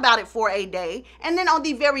thought about it for a day, and then on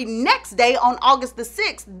the very next day, on August the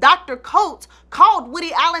 6th, Dr. Coates called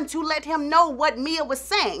Woody Allen to let him know what Mia was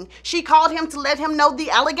saying. She called him to let him know the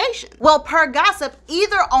allegation. Well, per gossip,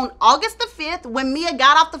 either on August the 5th, when Mia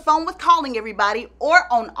got off the phone with calling everybody,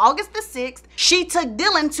 or on August the 6th, she took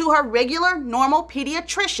Dylan to her regular, normal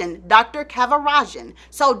pediatrician, Dr. Kavarajan.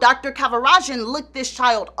 So Dr. Kavarajan looked this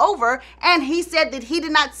child over, and he said that he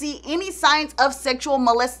did not see any signs of sexual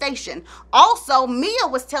molestation. Also, Mia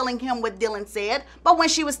was telling him what Dylan said, but when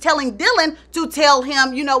she was telling Dylan to tell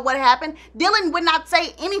him, you know, what happened, Dylan would not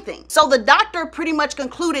say anything. So the doctor pretty much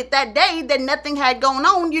concluded that day that nothing had gone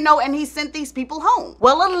on, you know, and he sent these people home.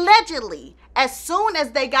 Well, allegedly, as soon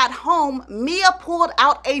as they got home, Mia pulled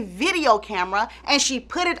out a video camera and she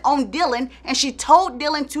put it on Dylan, and she told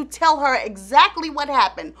Dylan to tell her exactly what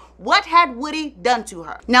happened. What had Woody done to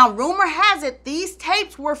her? Now, rumor has it these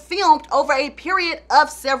tapes were filmed over a period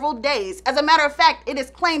of several days. As a matter of fact, it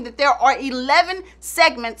is claimed that there are 11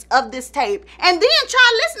 segments of this tape. And then,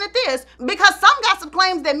 child, listen to this, because some gossip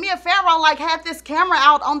claims that Mia Farrow like had this camera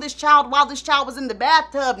out on this child while this child was in the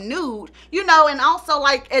bathtub nude, you know, and also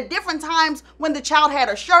like at different times when the child had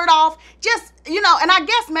her shirt off, just, you know, and I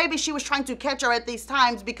guess maybe she was trying to catch her at these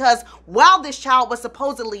times, because while this child was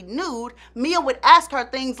supposedly nude, Mia would ask her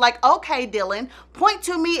things like, okay, Dylan, point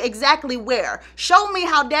to me exactly where. Show me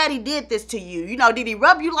how daddy did this to you. You know, did he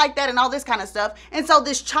rub you like that and all this kind of stuff? And so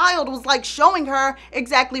this child was like showing her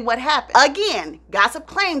exactly what happened. Again, gossip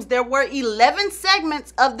claims there were 11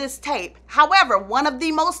 segments of this tape. However, one of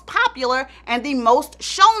the most popular and the most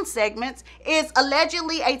shown segments is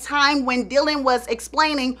allegedly a time when Dylan was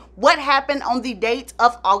explaining what happened on the date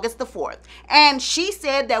of August the 4th. And she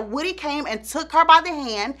said that Woody came and took her by the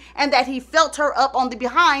hand and that he felt her up on the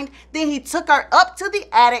behind. Then he took her up to the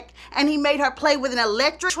attic and he made her play with an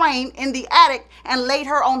electric train in the attic and laid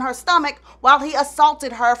her on her stomach while he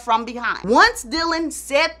assaulted her from behind. Once Dylan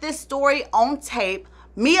said this story on tape,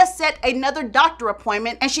 Mia set another doctor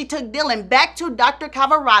appointment and she took Dylan back to Dr.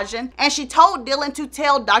 Kavarajan, and she told Dylan to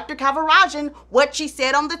tell Dr. Kavarajan what she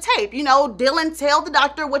said on the tape. You know, Dylan, tell the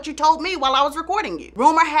doctor what you told me while I was recording you.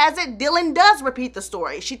 Rumor has it Dylan does repeat the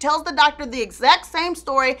story. She tells the doctor the exact same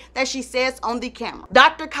story that she says on the camera.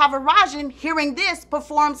 Dr. Kavarajan, hearing this,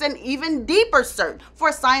 performs an even deeper search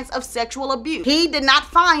for signs of sexual abuse. He did not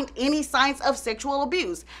find any signs of sexual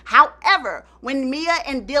abuse. However, when Mia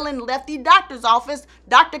and Dylan left the doctor's office,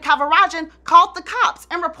 Dr. Kavarajan called the cops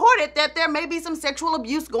and reported that there may be some sexual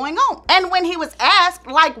abuse going on. And when he was asked,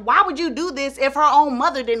 like, why would you do this if her own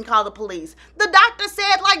mother didn't call the police? The doctor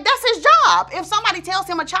said, like, that's his job. If somebody tells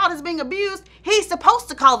him a child is being abused, he's supposed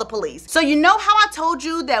to call the police. So you know how I told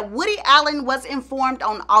you that Woody Allen was informed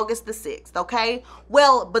on August the 6th, okay?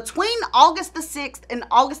 Well, between August the 6th and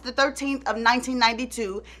August the 13th of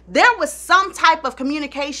 1992, there was some type of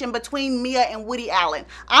communication between Mia and Woody Allen.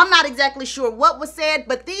 I'm not exactly sure what was said,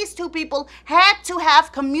 but these two people had to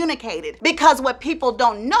have communicated, because what people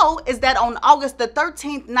don't know is that on August the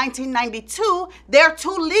 13th, 1992, their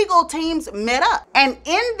two legal teams met up. And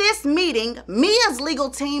in this meeting, Mia's legal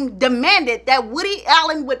team demanded that Woody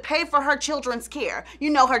Allen would pay for her children's care. You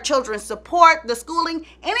know, her children's support, the schooling,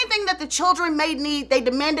 anything that the children may need, they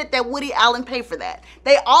demanded that Woody Allen pay for that.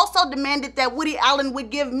 They also demanded that Woody Allen would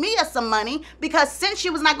give Mia some money, because since she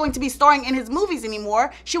was not going to be starring in his movies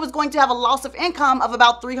anymore, she was going to have a loss of income of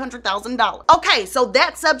about $300,000. Okay, so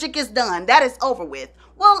that subject is done. That is over with.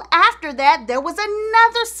 Well, after that, there was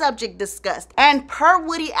another subject discussed. And per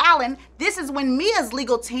Woody Allen, this is when Mia's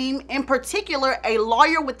legal team, in particular, a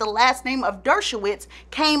lawyer with the last name of Dershowitz,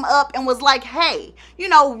 came up and was like, hey, you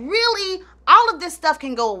know, really, all of this stuff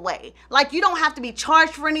can go away. Like, you don't have to be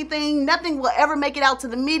charged for anything. Nothing will ever make it out to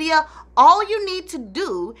the media. All you need to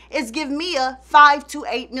do is give Mia $5 to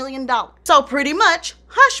 $8 million. So pretty much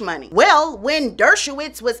hush money. Well, when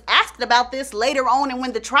Dershowitz was asked about this later on and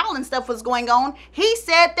when the trial and stuff was going on, he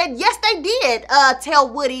said that yes, they did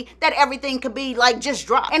tell Woody that everything could be like just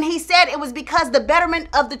dropped. And he said it was because the betterment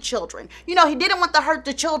of the children. You know, he didn't want to hurt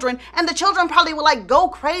the children, and the children probably would like go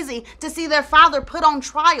crazy to see their father put on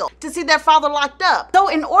trial, to see their father locked up. So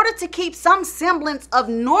in order to keep some semblance of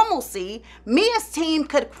normalcy, Mia's team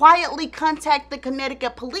could quietly contact the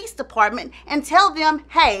Connecticut Police Department and tell them,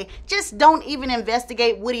 hey, just don't even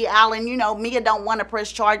investigate Woody Allen. You know, Mia don't want to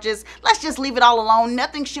press charges. Let's just leave it all alone.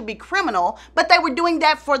 Nothing should be criminal. But they were doing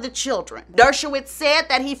that for the children. Dershowitz said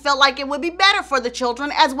that he felt like it would be better for the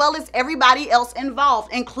children as well as everybody else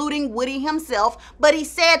involved, including Woody himself. But he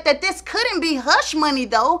said that this couldn't be hush money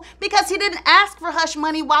though, because he didn't ask for hush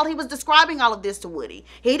money while he was describing all of this to Woody.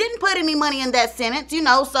 He didn't put any money in that sentence, you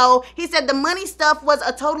know, so he said the money stuff was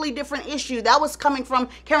a totally different issue. That was coming from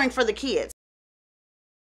caring for the kids.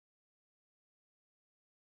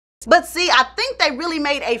 But see, I think they really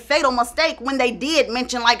made a fatal mistake when they did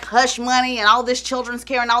mention like hush money and all this children's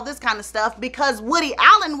care and all this kind of stuff, because Woody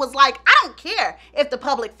Allen was like, I don't care if the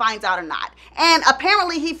public finds out or not. And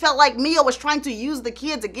apparently he felt like Mia was trying to use the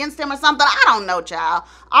kids against him or something. I don't know, child.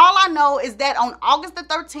 All I know is that on August the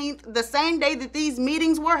 13th, the same day that these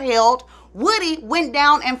meetings were held, Woody went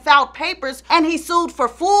down and filed papers, and he sued for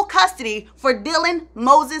full custody for Dylan,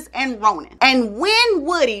 Moses, and Ronan. And when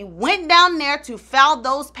Woody went down there to file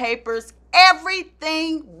those papers,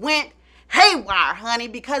 everything went haywire, honey,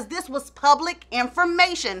 because this was public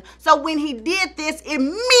information. So when he did this,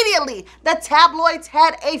 immediately the tabloids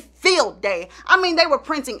had a field day. I mean, they were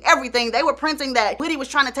printing everything. They were printing that Woody was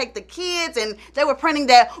trying to take the kids, and they were printing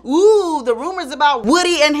that, ooh, the rumors about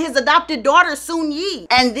Woody and his adopted daughter, Soon Yi.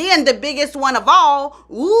 And then the biggest one of all,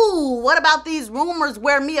 ooh, what about these rumors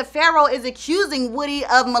where Mia Farrow is accusing Woody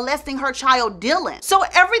of molesting her child, Dylan? So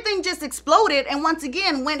everything just exploded and once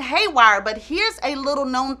again went haywire. But here's a little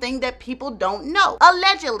known thing that people don't know.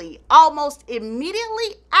 Allegedly, almost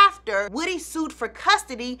immediately after Woody sued for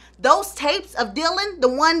custody, those tapes of Dylan, the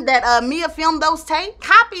one that Mia filmed those tapes,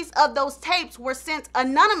 copies of those tapes were sent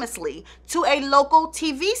anonymously to a local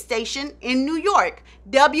TV station in New York,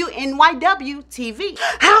 WNYW TV.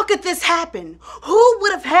 How could this happen? Who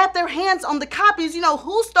would have had their hands on the copies? You know,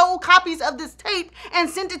 who stole copies of this tape and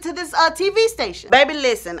sent it to this TV station? Baby,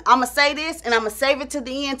 listen, I'ma say this and I'ma save it to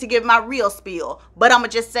the end to give my real spiel, but I'ma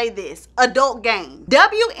just say this. Adult game.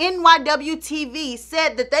 WNYW TV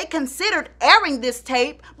said that they considered airing this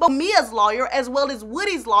tape, but Mia's lawyer as well as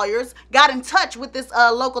Woody's lawyers got in touch with this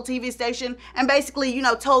local TV station and basically, you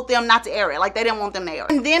know, told them not to air it. Like, they didn't want them to air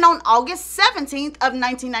it. And then on August 17th of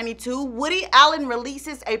 1992, Woody Allen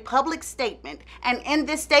releases a public statement. And in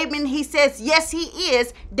this statement, he says, yes, he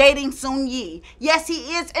is dating Soon-Yi. Yes,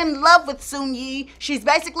 he is in love with Soon-Yi. She's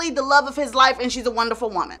basically the love of his life, and she's a wonderful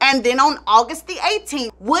woman. And then on August the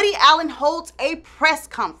 18th, Woody Allen holds a press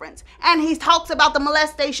conference, and he talks about the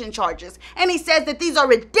molestation charges. And he says that these are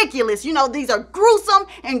ridiculous. You know, these are gruesome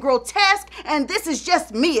and grotesque, and this is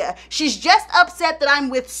just Mia. She's just upset that I'm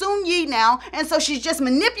with Soon-Yi now, and so she's just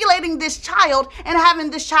manipulating this child and having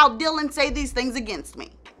this child Dylan say these things against me.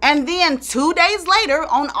 And then 2 days later,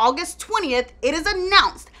 on August 20th, it is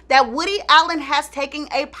announced that Woody Allen has taken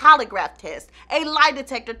a polygraph test, a lie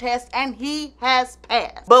detector test, and he has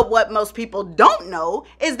passed. But what most people don't know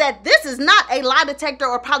is that this is not a lie detector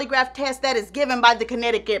or polygraph test that is given by the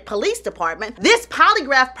Connecticut Police Department. This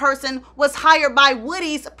polygraph person was hired by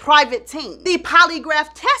Woody's private team. The polygraph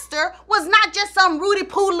tester was not just some Rudy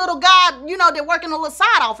Poo little guy, you know, that work in a little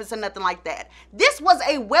side office or nothing like that. This was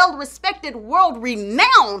a well-respected,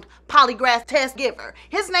 world-renowned polygraph test giver.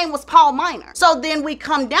 His name was Paul Miner. So then we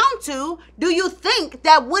come down to, do you think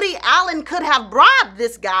that Woody Allen could have bribed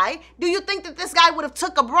this guy? Do you think that this guy would have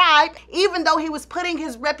took a bribe even though he was putting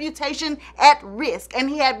his reputation at risk, and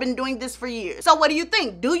he had been doing this for years? So what do you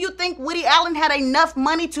think? Do you think Woody Allen had enough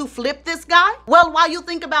money to flip this guy? Well, while you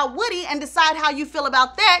think about Woody and decide how you feel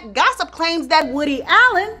about that, gossip claims that Woody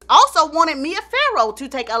Allen also wanted Mia Farrow to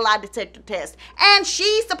take a lie detector test, and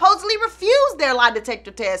she supposedly refused their lie detector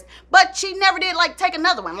test, but she never did take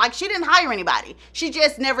another one. She didn't hire anybody. She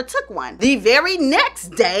just never took one. The very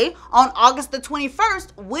next day, on August the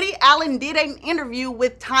 21st, Woody Allen did an interview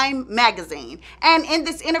with Time magazine. And in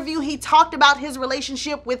this interview, he talked about his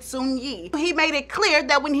relationship with Soon-Yi. He made it clear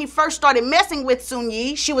that when he first started messing with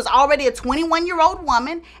Soon-Yi, she was already a 21-year-old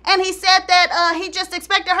woman, and he said that he just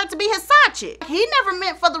expected her to be his side chick. He never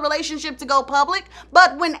meant for the relationship to go public,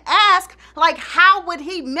 but when asked, how would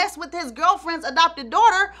he mess with his girlfriend's adopted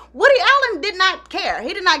daughter, Woody Allen did not care.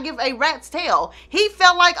 He did not give a rat's tail. He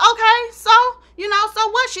felt like, okay, so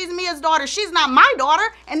what? She's Mia's daughter. She's not my daughter.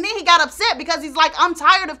 And then he got upset because he's like, I'm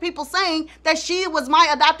tired of people saying that she was my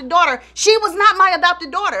adopted daughter. She was not my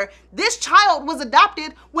adopted daughter. This child was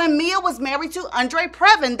adopted when Mia was married to Andre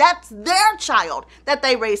Previn. That's their child that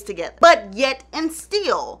they raised together. But yet and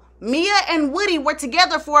still, Mia and Woody were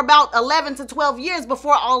together for about 11 to 12 years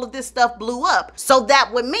before all of this stuff blew up. So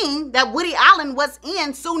that would mean that Woody Allen was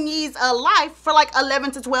in Soon-Yi's life for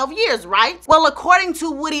 11 to 12 years, right? Well, according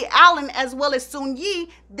to Woody Allen as well as Soon-Yi,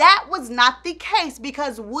 that was not the case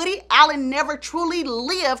because Woody Allen never truly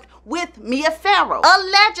lived with Mia Farrow.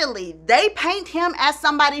 Allegedly, they paint him as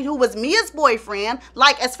somebody who was Mia's boyfriend.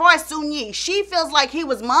 As far as Soon-Yi, she feels like he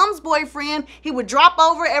was mom's boyfriend. He would drop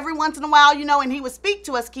over every once in a while, and he would speak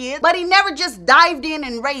to us kids, but he never just dived in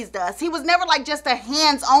and raised us. He was never just a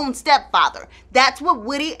hands-on stepfather. That's what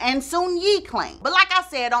Woody and Soon-Yi claim. But like I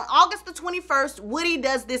said, on August the 21st, Woody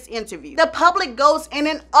does this interview. The public goes in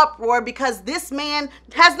an uproar because this man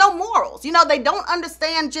has no morals. They don't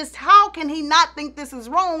understand just how can he not think this is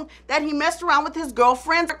wrong that he messed around with his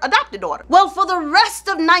girlfriend's adopted daughter. Well, for the rest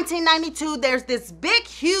of 1992, there's this big,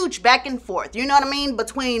 huge back and forth, you know what I mean,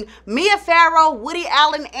 between Mia Farrow, Woody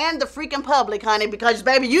Allen, and the freaking public, honey, because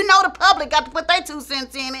baby, the public got to put their 2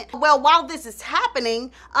 cents in it. Well, while this is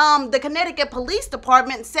happening, the Connecticut Police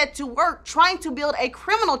Department set to work trying to build a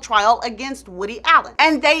criminal trial against Woody Allen.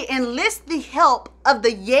 And they enlist the help of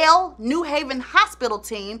the Yale New Haven Hospital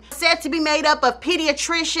team, said to be made up of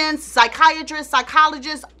pediatricians, psychiatrists,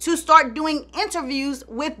 psychologists, to start doing interviews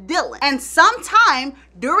with Dylan. And sometime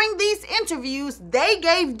during these interviews, they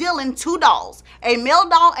gave Dylan 2 dolls, a male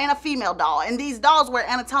doll and a female doll. And these dolls were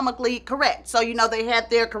anatomically correct. So, they had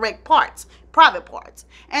their correct parts, private parts.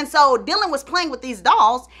 And so Dylan was playing with these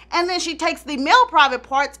dolls, and then she takes the male private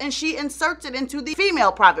parts and she inserts it into the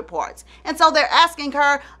female private parts. And so they're asking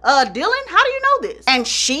her, Dylan, how do you know this? And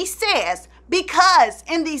she says, because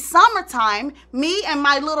in the summertime, me and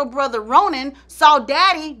my little brother Ronan saw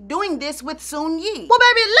Daddy doing this with Soon-Yi. Well,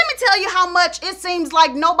 baby, let me tell you how much it seems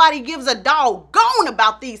like nobody gives a doggone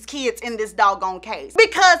about these kids in this doggone case.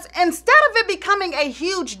 Because instead of it becoming a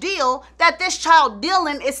huge deal that this child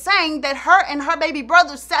Dylan is saying that her and her baby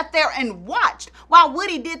brother sat there and watched while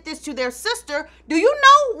Woody did this to their sister, do you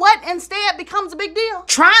know what instead becomes a big deal?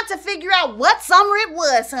 Trying to figure out what summer it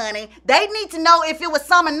was, honey. They need to know if it was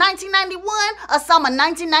summer 1991 of summer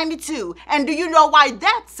 1992. And do you know why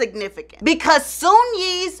that's significant? Because Soon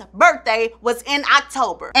Yi's birthday was in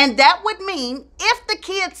October. And that would mean if the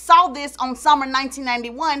kids saw this on summer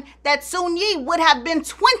 1991, that Soon Yi would have been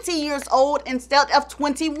 20 years old instead of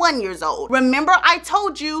 21 years old. Remember I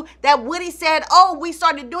told you that Woody said, oh, we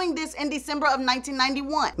started doing this in December of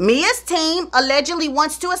 1991. Mia's team allegedly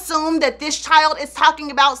wants to assume that this child is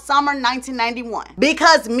talking about summer 1991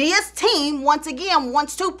 because Mia's team once again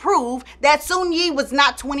wants to prove that Soon Yi was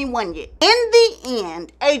not 21 yet. In the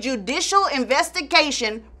end, a judicial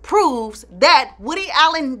investigation proves that Woody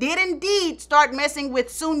Allen did indeed start messing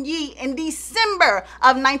with Soon Yi in December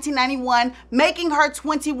of 1991, making her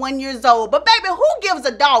 21 years old. But baby, who gives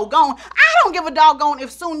a doggone? I don't give a doggone if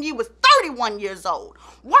Soon Yi was 31 years old.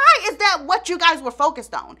 Why is that what you guys were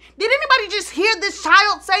focused on? Did anybody just hear this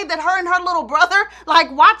child say that her and her little brother,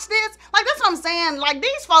 like, watch this? Like, that's what I'm saying. Like,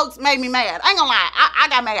 these folks made me mad. I ain't gonna lie. I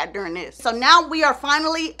got mad during this. So now we are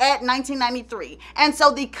finally at 1993. And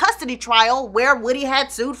so the custody trial where Woody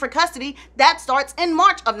had sued for custody, that starts in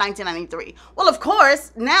March of 1993. Well, of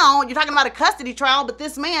course, now you're talking about a custody trial, but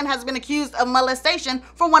this man has been accused of molestation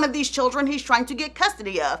for one of these children he's trying to get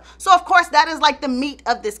custody of. So, of course, that is like the meat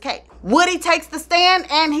of this case. Woody takes the stand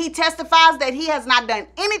and he testifies that he has not done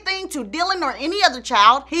anything to Dylan or any other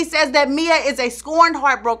child. He says that Mia is a scorned,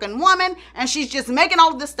 heartbroken woman and she's just making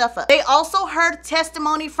all of this stuff up. They also heard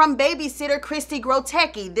testimony from babysitter Christy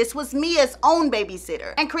Grotecki. This was Mia's own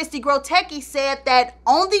babysitter. And Christy Grotecki said that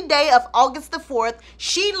on the day of August the 4th,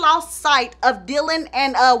 she lost sight of Dylan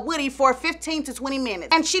and Woody for 15 to 20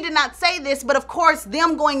 minutes. And she did not say this, but of course,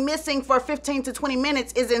 them going missing for 15 to 20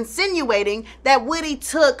 minutes is insinuating that Woody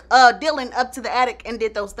took Dylan up to the attic and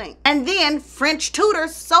did those things. And then French tutor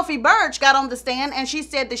Sophie Burge got on the stand and she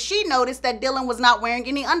said that she noticed that Dylan was not wearing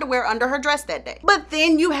any underwear under her dress that day. But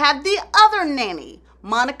then you have the other nanny,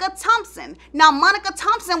 Monica Thompson. Now, Monica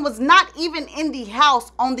Thompson was not even in the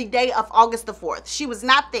house on the day of August the 4th. She was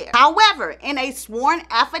not there. However, in a sworn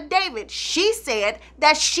affidavit, she said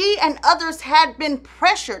that she and others had been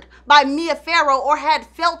pressured by Mia Farrow or had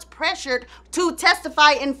felt pressured to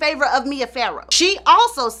testify in favor of Mia Farrow. She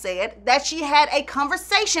also said that she had a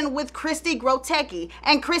conversation with Christy Grotecki,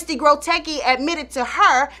 and Christy Grotecki admitted to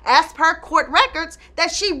her, as per court records,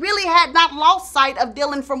 that she really had not lost sight of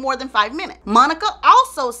Dylan for more than 5 minutes. Monica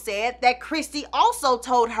also said that Christy also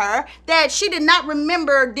told her that she did not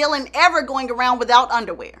remember Dylan ever going around without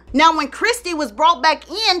underwear. Now, when Christy was brought back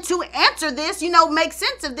in to answer this, make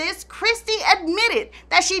sense of this, Christy admitted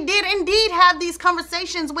that she did indeed have these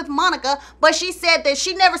conversations with Monica, but she said that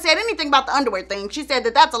she never said anything about the underwear thing. She said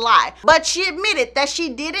that that's a lie. But she admitted that she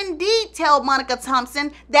did indeed tell Monica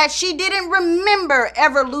Thompson that she didn't remember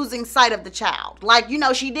ever losing sight of the child. Like,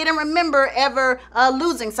 she didn't remember ever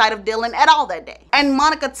losing sight of Dylan at all that day. And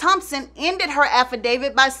Monica Thompson ended her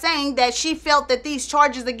affidavit by saying that she felt that these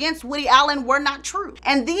charges against Woody Allen were not true.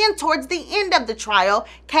 And then towards the end of the trial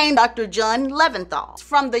came Dr. John Leventhal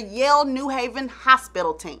from the Yale New Haven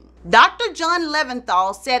Hospital team. Dr. John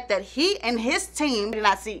Leventhal said that he and his team did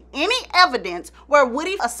not see any evidence where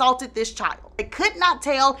Woody assaulted this child. They could not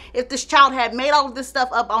tell if this child had made all of this stuff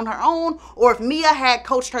up on her own, or if Mia had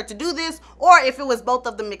coached her to do this, or if it was both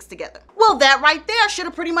of them mixed together. Well, that right there should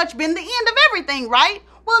have pretty much been the end of everything, right?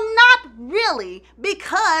 Well, not really,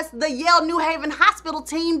 because the Yale New Haven Hospital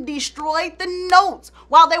team destroyed the notes.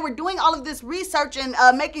 While they were doing all of this research and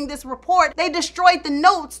making this report, they destroyed the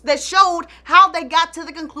notes that showed how they got to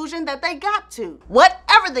the conclusion that they got to.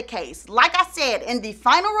 Whatever the case, like I said, in the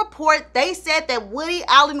final report, they said that Woody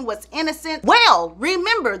Allen was innocent. Well,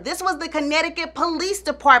 remember, this was the Connecticut Police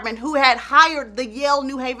Department who had hired the Yale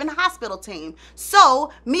New Haven Hospital team.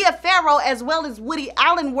 So Mia Farrow as well as Woody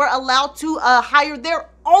Allen were allowed to hire their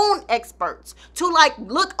own experts to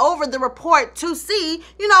look over the report to see,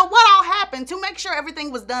 what all happened, to make sure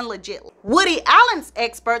everything was done legit. Woody Allen's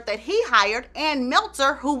expert that he hired, Ann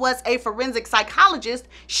Meltzer, who was a forensic psychologist,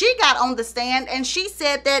 she got on the stand and she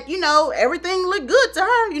said that, everything looked good to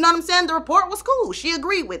her. You know what I'm saying? The report was cool. She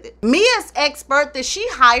agreed with it. Mia's expert that she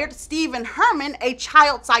hired, Stephen Herman, a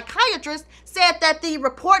child psychiatrist, said that the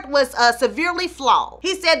report was severely flawed.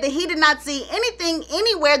 He said that he did not see anything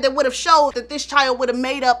anywhere that would have showed that this child would have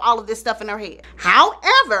made up all of this stuff in her head.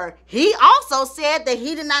 However, he also said that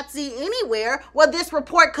he did not see anywhere where this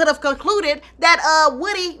report could have concluded that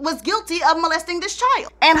Woody was guilty of molesting this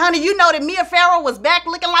child. And honey, you know that Mia Farrow was back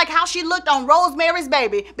looking like how she looked on Rosemary's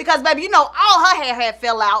Baby, because baby, all her hair had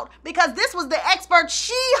fell out because this was the expert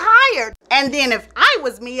she hired. And then if I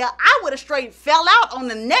was Mia, I would have straight fell out on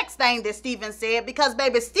the next thing that Stephen said, because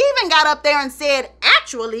baby, Stephen got up there and said,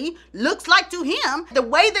 actually looks like to him, the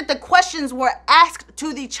way that the questions were asked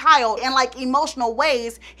to the child in like emotional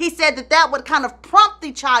ways, he said that that would kind of prompt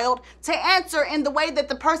the child to answer in the way that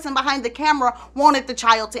the person behind the camera wanted the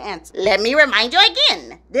child to answer. Let me remind you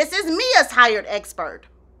again, this is Mia's hired expert.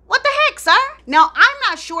 What the heck, sir? Now, I'm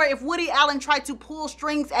not sure if Woody Allen tried to pull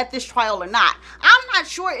strings at this trial or not. I'm not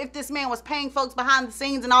sure if this man was paying folks behind the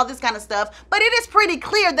scenes and all this kind of stuff, but it is pretty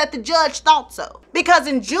clear that the judge thought so. Because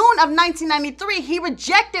in June of 1993, he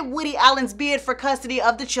rejected Woody Allen's bid for custody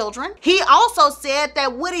of the children. He also said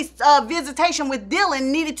that Woody's visitation with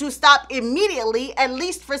Dylan needed to stop immediately, at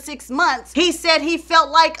least for 6 months. He said he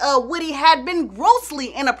felt like Woody had been grossly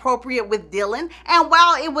inappropriate with Dylan, and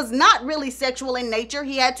while it was not really sexual in nature,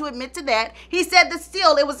 he had to admit to that. He said that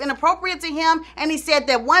still it was inappropriate to him, and he said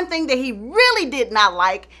that one thing that he really did not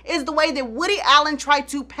like is the way that Woody Allen tried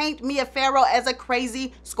to paint Mia Farrow as a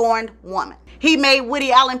crazy, scorned woman. He made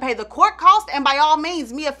Woody Allen pay the court cost, and by all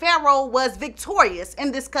means, Mia Farrow was victorious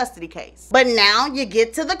in this custody case. But now you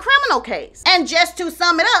get to the criminal case. And just to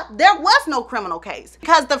sum it up, there was no criminal case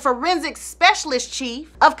because the forensic specialist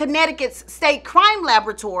chief of Connecticut's State Crime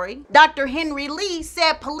Laboratory, Dr. Henry Lee,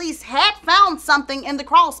 said police had found something in the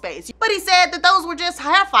crawl space. But he said that those were just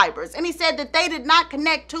hair fibers, and he said that they did not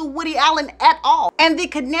connect to Woody Allen at all. And the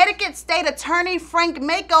Connecticut State Attorney, Frank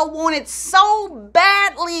Mako, wanted so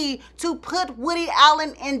badly to put Woody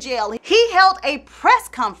Allen in jail. He held a press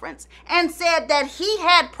conference and said that he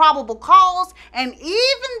had probable cause, and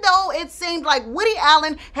even though it seemed like Woody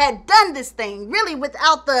Allen had done this thing really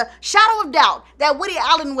without the shadow of doubt that Woody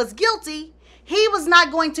Allen was guilty, he was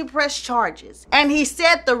not going to press charges. And he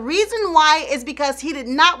said the reason why is because he did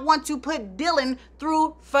not want to put Dylan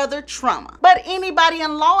through further trauma. But anybody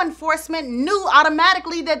in law enforcement knew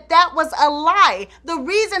automatically that that was a lie. The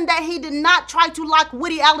reason that he did not try to lock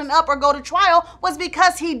Woody Allen up or go to trial was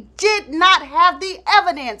because he did not have the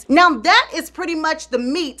evidence. Now that is pretty much the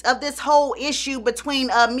meat of this whole issue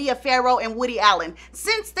between Mia Farrow and Woody Allen.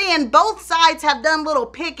 Since then, both sides have done little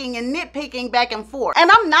picking and nitpicking back and forth.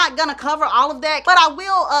 And I'm not gonna cover all of that, but I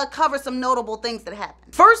will cover some notable things that happened.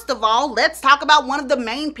 First of all, let's talk about one of the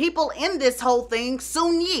main people in this whole thing,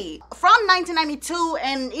 Soon-Yi. From 1992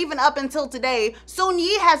 and even up until today,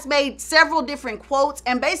 Soon-Yi has made several different quotes,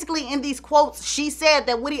 and basically in these quotes, she said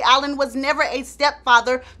that Woody Allen was never a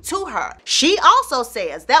stepfather to her. She also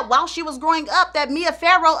says that while she was growing up, that Mia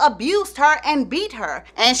Farrow abused her and beat her.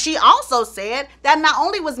 And she also said that not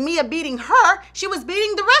only was Mia beating her, she was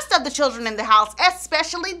beating the rest of the children in the house,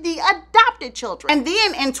 especially the adopted children. And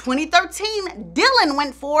then in 2013, Dylan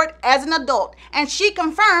went forward as an adult, and she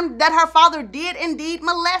confirmed that her father did indeed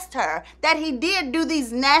molest her, that he did do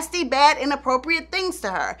these nasty, bad, inappropriate things to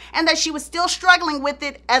her, and that she was still struggling with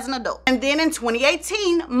it as an adult. And then in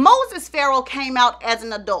 2018, Moses Farrow came out as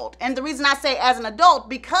an adult. And the reason I say as an adult,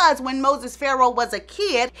 because when Moses Farrow was a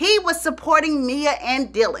kid, he was supporting Mia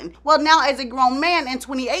and Dylan. Well, now as a grown man in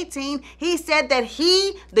 2018, he said that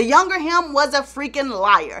he, the younger him, was a freaking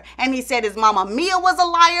liar. And he said his mama Mia was a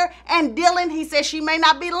liar, and Dylan, he said she may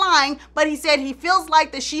not be lying, but he said he feels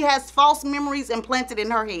like that she has false memories implanted in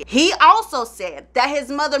her head. He also said that his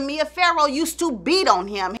mother Mia Farrow used to beat on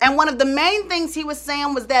him, and one of the main things he was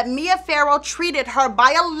saying was that Mia Farrow treated her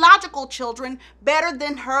biological children better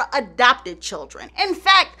than her adopted children. In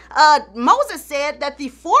fact, Moses said that the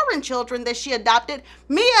foreign children that she adopted,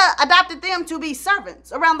 Mia adopted them to be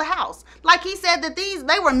servants around the house. Like he said that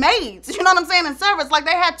they were maids, you know what I'm saying, and servants, like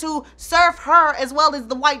they had to serve her as well as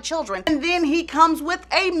the white children. And then he comes with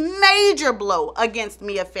a major blow against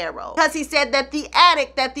Mia Farrow, because he said that the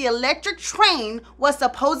attic that the electric train was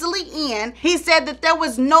supposedly in, he said that there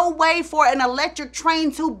was no way for an electric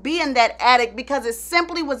train to be in that attic because it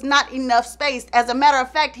simply was not enough space. As a matter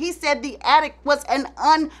of fact, he said the attic was an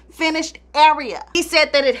unfinished area. He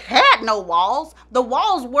said that it had no walls. The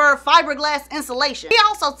walls were fiberglass insulation. He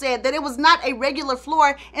also said that it was not a regular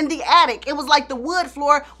floor in the attic. It was like the wood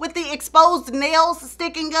floor with the exposed nails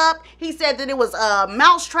sticking up. He said that it was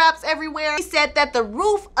mouse traps everywhere. He said that the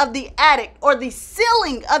roof of the attic, or the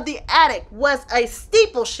ceiling of the attic, was a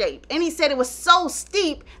steeple shape. And he said it was so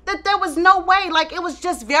steep that there was no way, like it was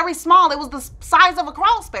just very small. It was the size of a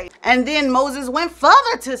crawl space. And then Moses went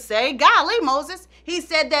further to say, golly, Moses, he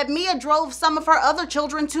said that Mia drove some of her other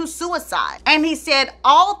children to suicide. And he said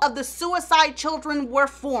all of the suicide children were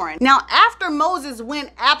foreign. Now, after Moses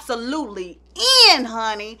went absolutely in,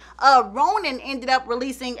 honey, Ronan ended up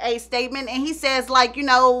releasing a statement, and he says, like, you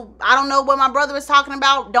know, I don't know what my brother is talking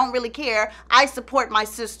about, don't really care. I support my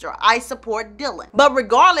sister. I support Dylan. But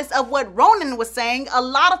regardless of what Ronan was saying, a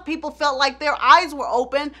lot of people felt like their eyes were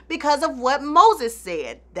open because of what Moses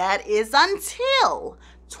said. That is until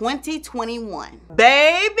 2021.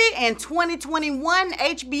 Baby, in 2021,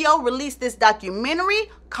 HBO released this documentary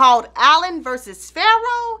called Allen versus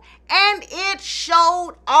Farrow, and it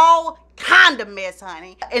showed all kind of mess,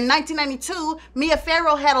 honey. In 1992, Mia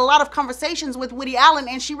Farrow had a lot of conversations with Woody Allen,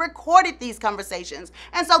 and she recorded these conversations.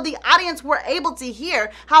 And so the audience were able to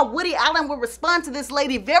hear how Woody Allen would respond to this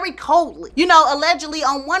lady very coldly. You know, allegedly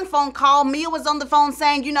on one phone call, Mia was on the phone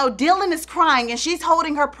saying, you know, Dylan is crying and she's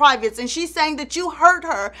holding her privates and she's saying that you hurt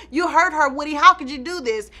her, Woody, how could you do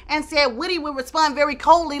this? And said Woody would respond very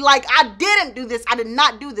coldly like, I didn't do this, I did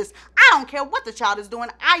not do this. I don't care what the child is doing,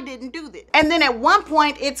 I didn't do this. And then at one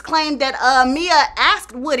point, it's claimed that Mia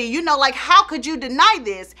asked Woody, you know, like, how could you deny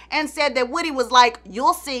this? And said that Woody was like,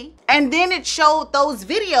 you'll see. And then it showed those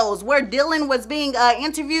videos where Dylan was being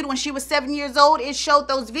interviewed when she was 7 years old. It showed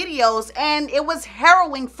those videos, and it was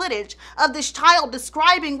harrowing footage of this child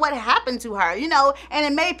describing what happened to her, you know, and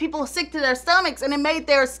it made people sick to their stomachs, and it made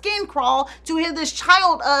their skin crawl to hear this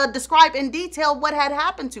child describe in detail what had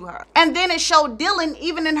happened to her. And then it showed Dylan,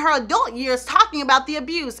 even in her adult years, talking about the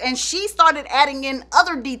abuse, and she started adding in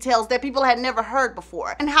other details that people had never heard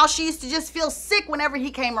before, and how she used to just feel sick whenever he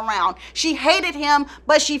came around. She hated him,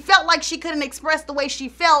 but she felt like she couldn't express the way she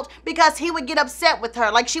felt because he would get upset with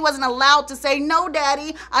her. Like she wasn't allowed to say, no,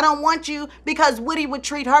 daddy, I don't want you, because Woody would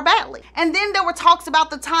treat her badly. And then there were talks about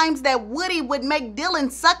the times that Woody would make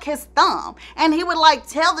Dylan suck his thumb, and he would like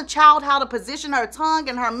tell the child how to position her tongue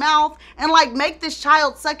and her mouth and like make this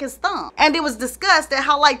child suck his thumb. And it was discussed at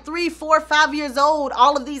how like 3, 4, 5 years old,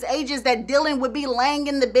 all of these ages, that Dylan would be laying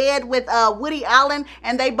in the bed with Woody Allen,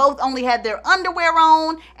 and they both only had their underwear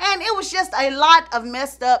on, and it was just a lot of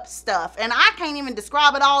messed up stuff, and I can't even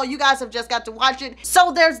describe it all. You guys have just got to watch it.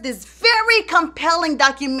 So there's this very compelling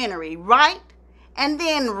documentary, right? And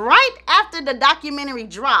then right after the documentary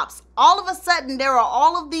drops, all of a sudden there are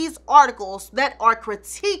all of these articles that are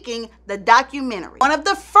critiquing the documentary. One of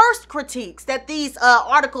the first critiques that these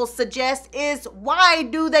articles suggest is, why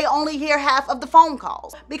do they only hear half of the phone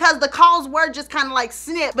calls? Because the calls were just kind of like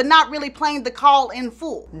snipped, but not really playing the call in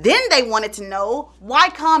full. Then they wanted to know, why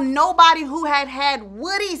come nobody who had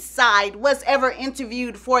Woody's side was ever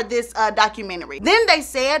interviewed for this documentary? Then they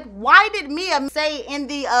said, why did Mia say in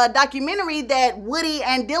the documentary that Woody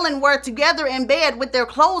and Dylan were together in bed with their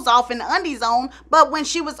clothes off and undies on, but when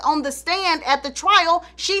she was on the stand at the trial,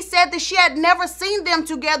 she said that she had never seen them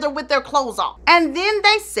together with their clothes off? And then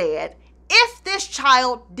they said, if this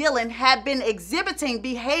child, Dylan, had been exhibiting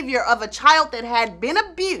behavior of a child that had been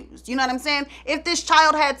abused, you know what I'm saying? If this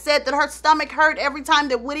child had said that her stomach hurt every time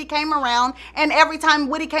that Woody came around, and every time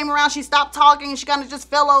Woody came around, she stopped talking and she kind of just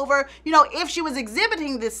fell over, you know, if she was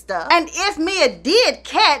exhibiting this stuff, and if Mia did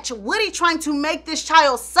catch Woody trying to make this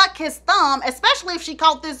child suck his thumb, especially if she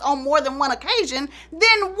caught this on more than one occasion,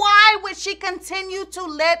 then why would she continue to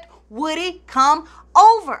let Woody come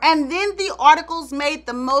over? And then the articles made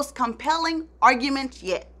the most compelling argument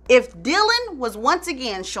yet. If Dylan was once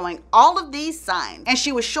again showing all of these signs, and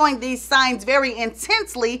she was showing these signs very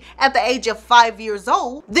intensely at the age of 5 years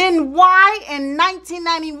old, then why in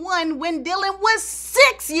 1991, when Dylan was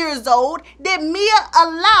 6 years old, did Mia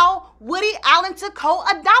allow Woody Allen to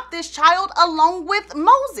co-adopt this child along with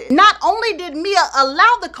Moses? Not only did Mia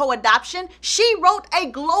allow the co-adoption, she wrote a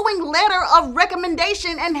glowing letter of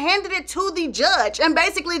recommendation and handed it to the judge. And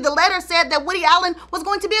basically the letter said that Woody Allen was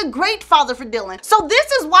going to be a great father for Dylan. So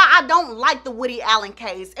this is why I don't like the Woody Allen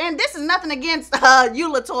case. And this is nothing against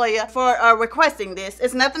you, LaToya, for requesting this.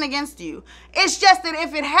 It's nothing against you. It's just that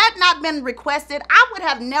if it had not been requested, I would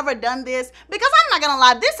have never done this, because I'm not gonna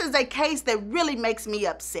lie, this is a case that really makes me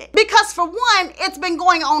upset. Because for one, it's been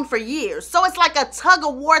going on for years. So it's like a tug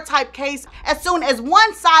of war type case. As soon as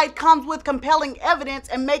one side comes with compelling evidence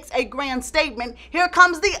and makes a grand statement, here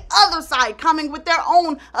comes the other side coming with their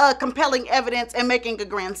own compelling evidence and making a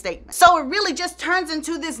grand statement. So it really just turns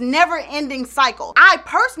into this never-ending cycle. I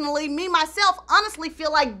personally, me myself, honestly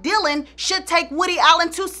feel like Dylan should take Woody Allen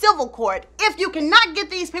to civil court. If you cannot get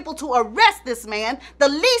these people to arrest this man, the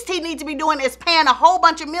least he needs to be doing is paying a whole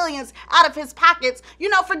bunch of millions out of his pockets, you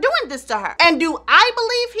know, for doing this to her. And do I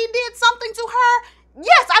believe he did something to her?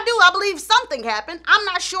 Yes, I do. I believe something happened. I'm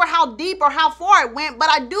not sure how deep or how far it went, but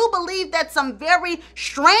I do believe that some very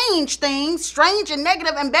strange things, strange and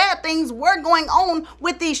negative and bad things were going on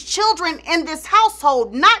with these children in this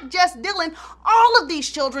household. Not just Dylan, all of these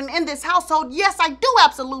children in this household. Yes, I do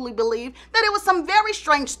absolutely believe that it was some very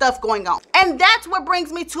strange stuff going on. And that's what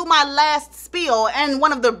brings me to my last spiel, and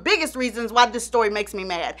one of the biggest reasons why this story makes me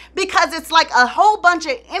mad. Because it's like a whole bunch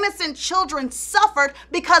of innocent children suffered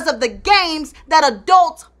because of the games that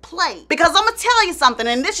adults play. Because I'm gonna tell you something,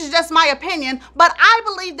 and this is just my opinion, but I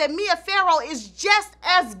believe that Mia Farrow is just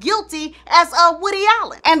as guilty as Woody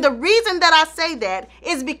Allen. And the reason that I say that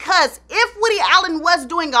is because if Woody Allen was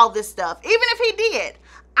doing all this stuff, even if he did,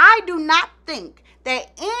 I do not think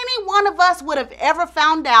that any one of us would have ever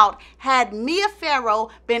found out had Mia Farrow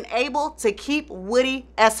been able to keep Woody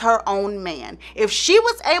as her own man. If she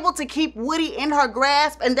was able to keep Woody in her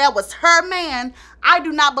grasp and that was her man, I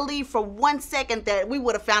do not believe for 1 second that we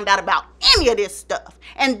would have found out about any of this stuff.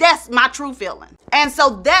 And that's my true feeling. And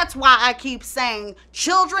so that's why I keep saying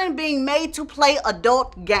children being made to play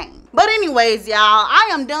adult games. But anyways, y'all, I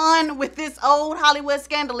am done with this old Hollywood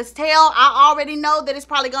scandalous tale. I already know that it's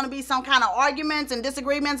probably going to be some kind of arguments and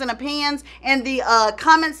disagreements and opinions in the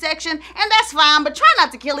comment section. And that's fine, but try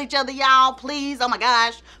not to kill each other, y'all, please. Oh my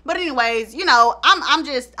gosh. But anyways, you know, I'm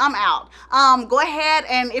out. Go ahead,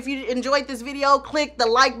 and if you enjoyed this video, click the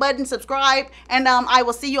like button, subscribe, and I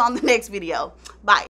will see you on the next video. Bye.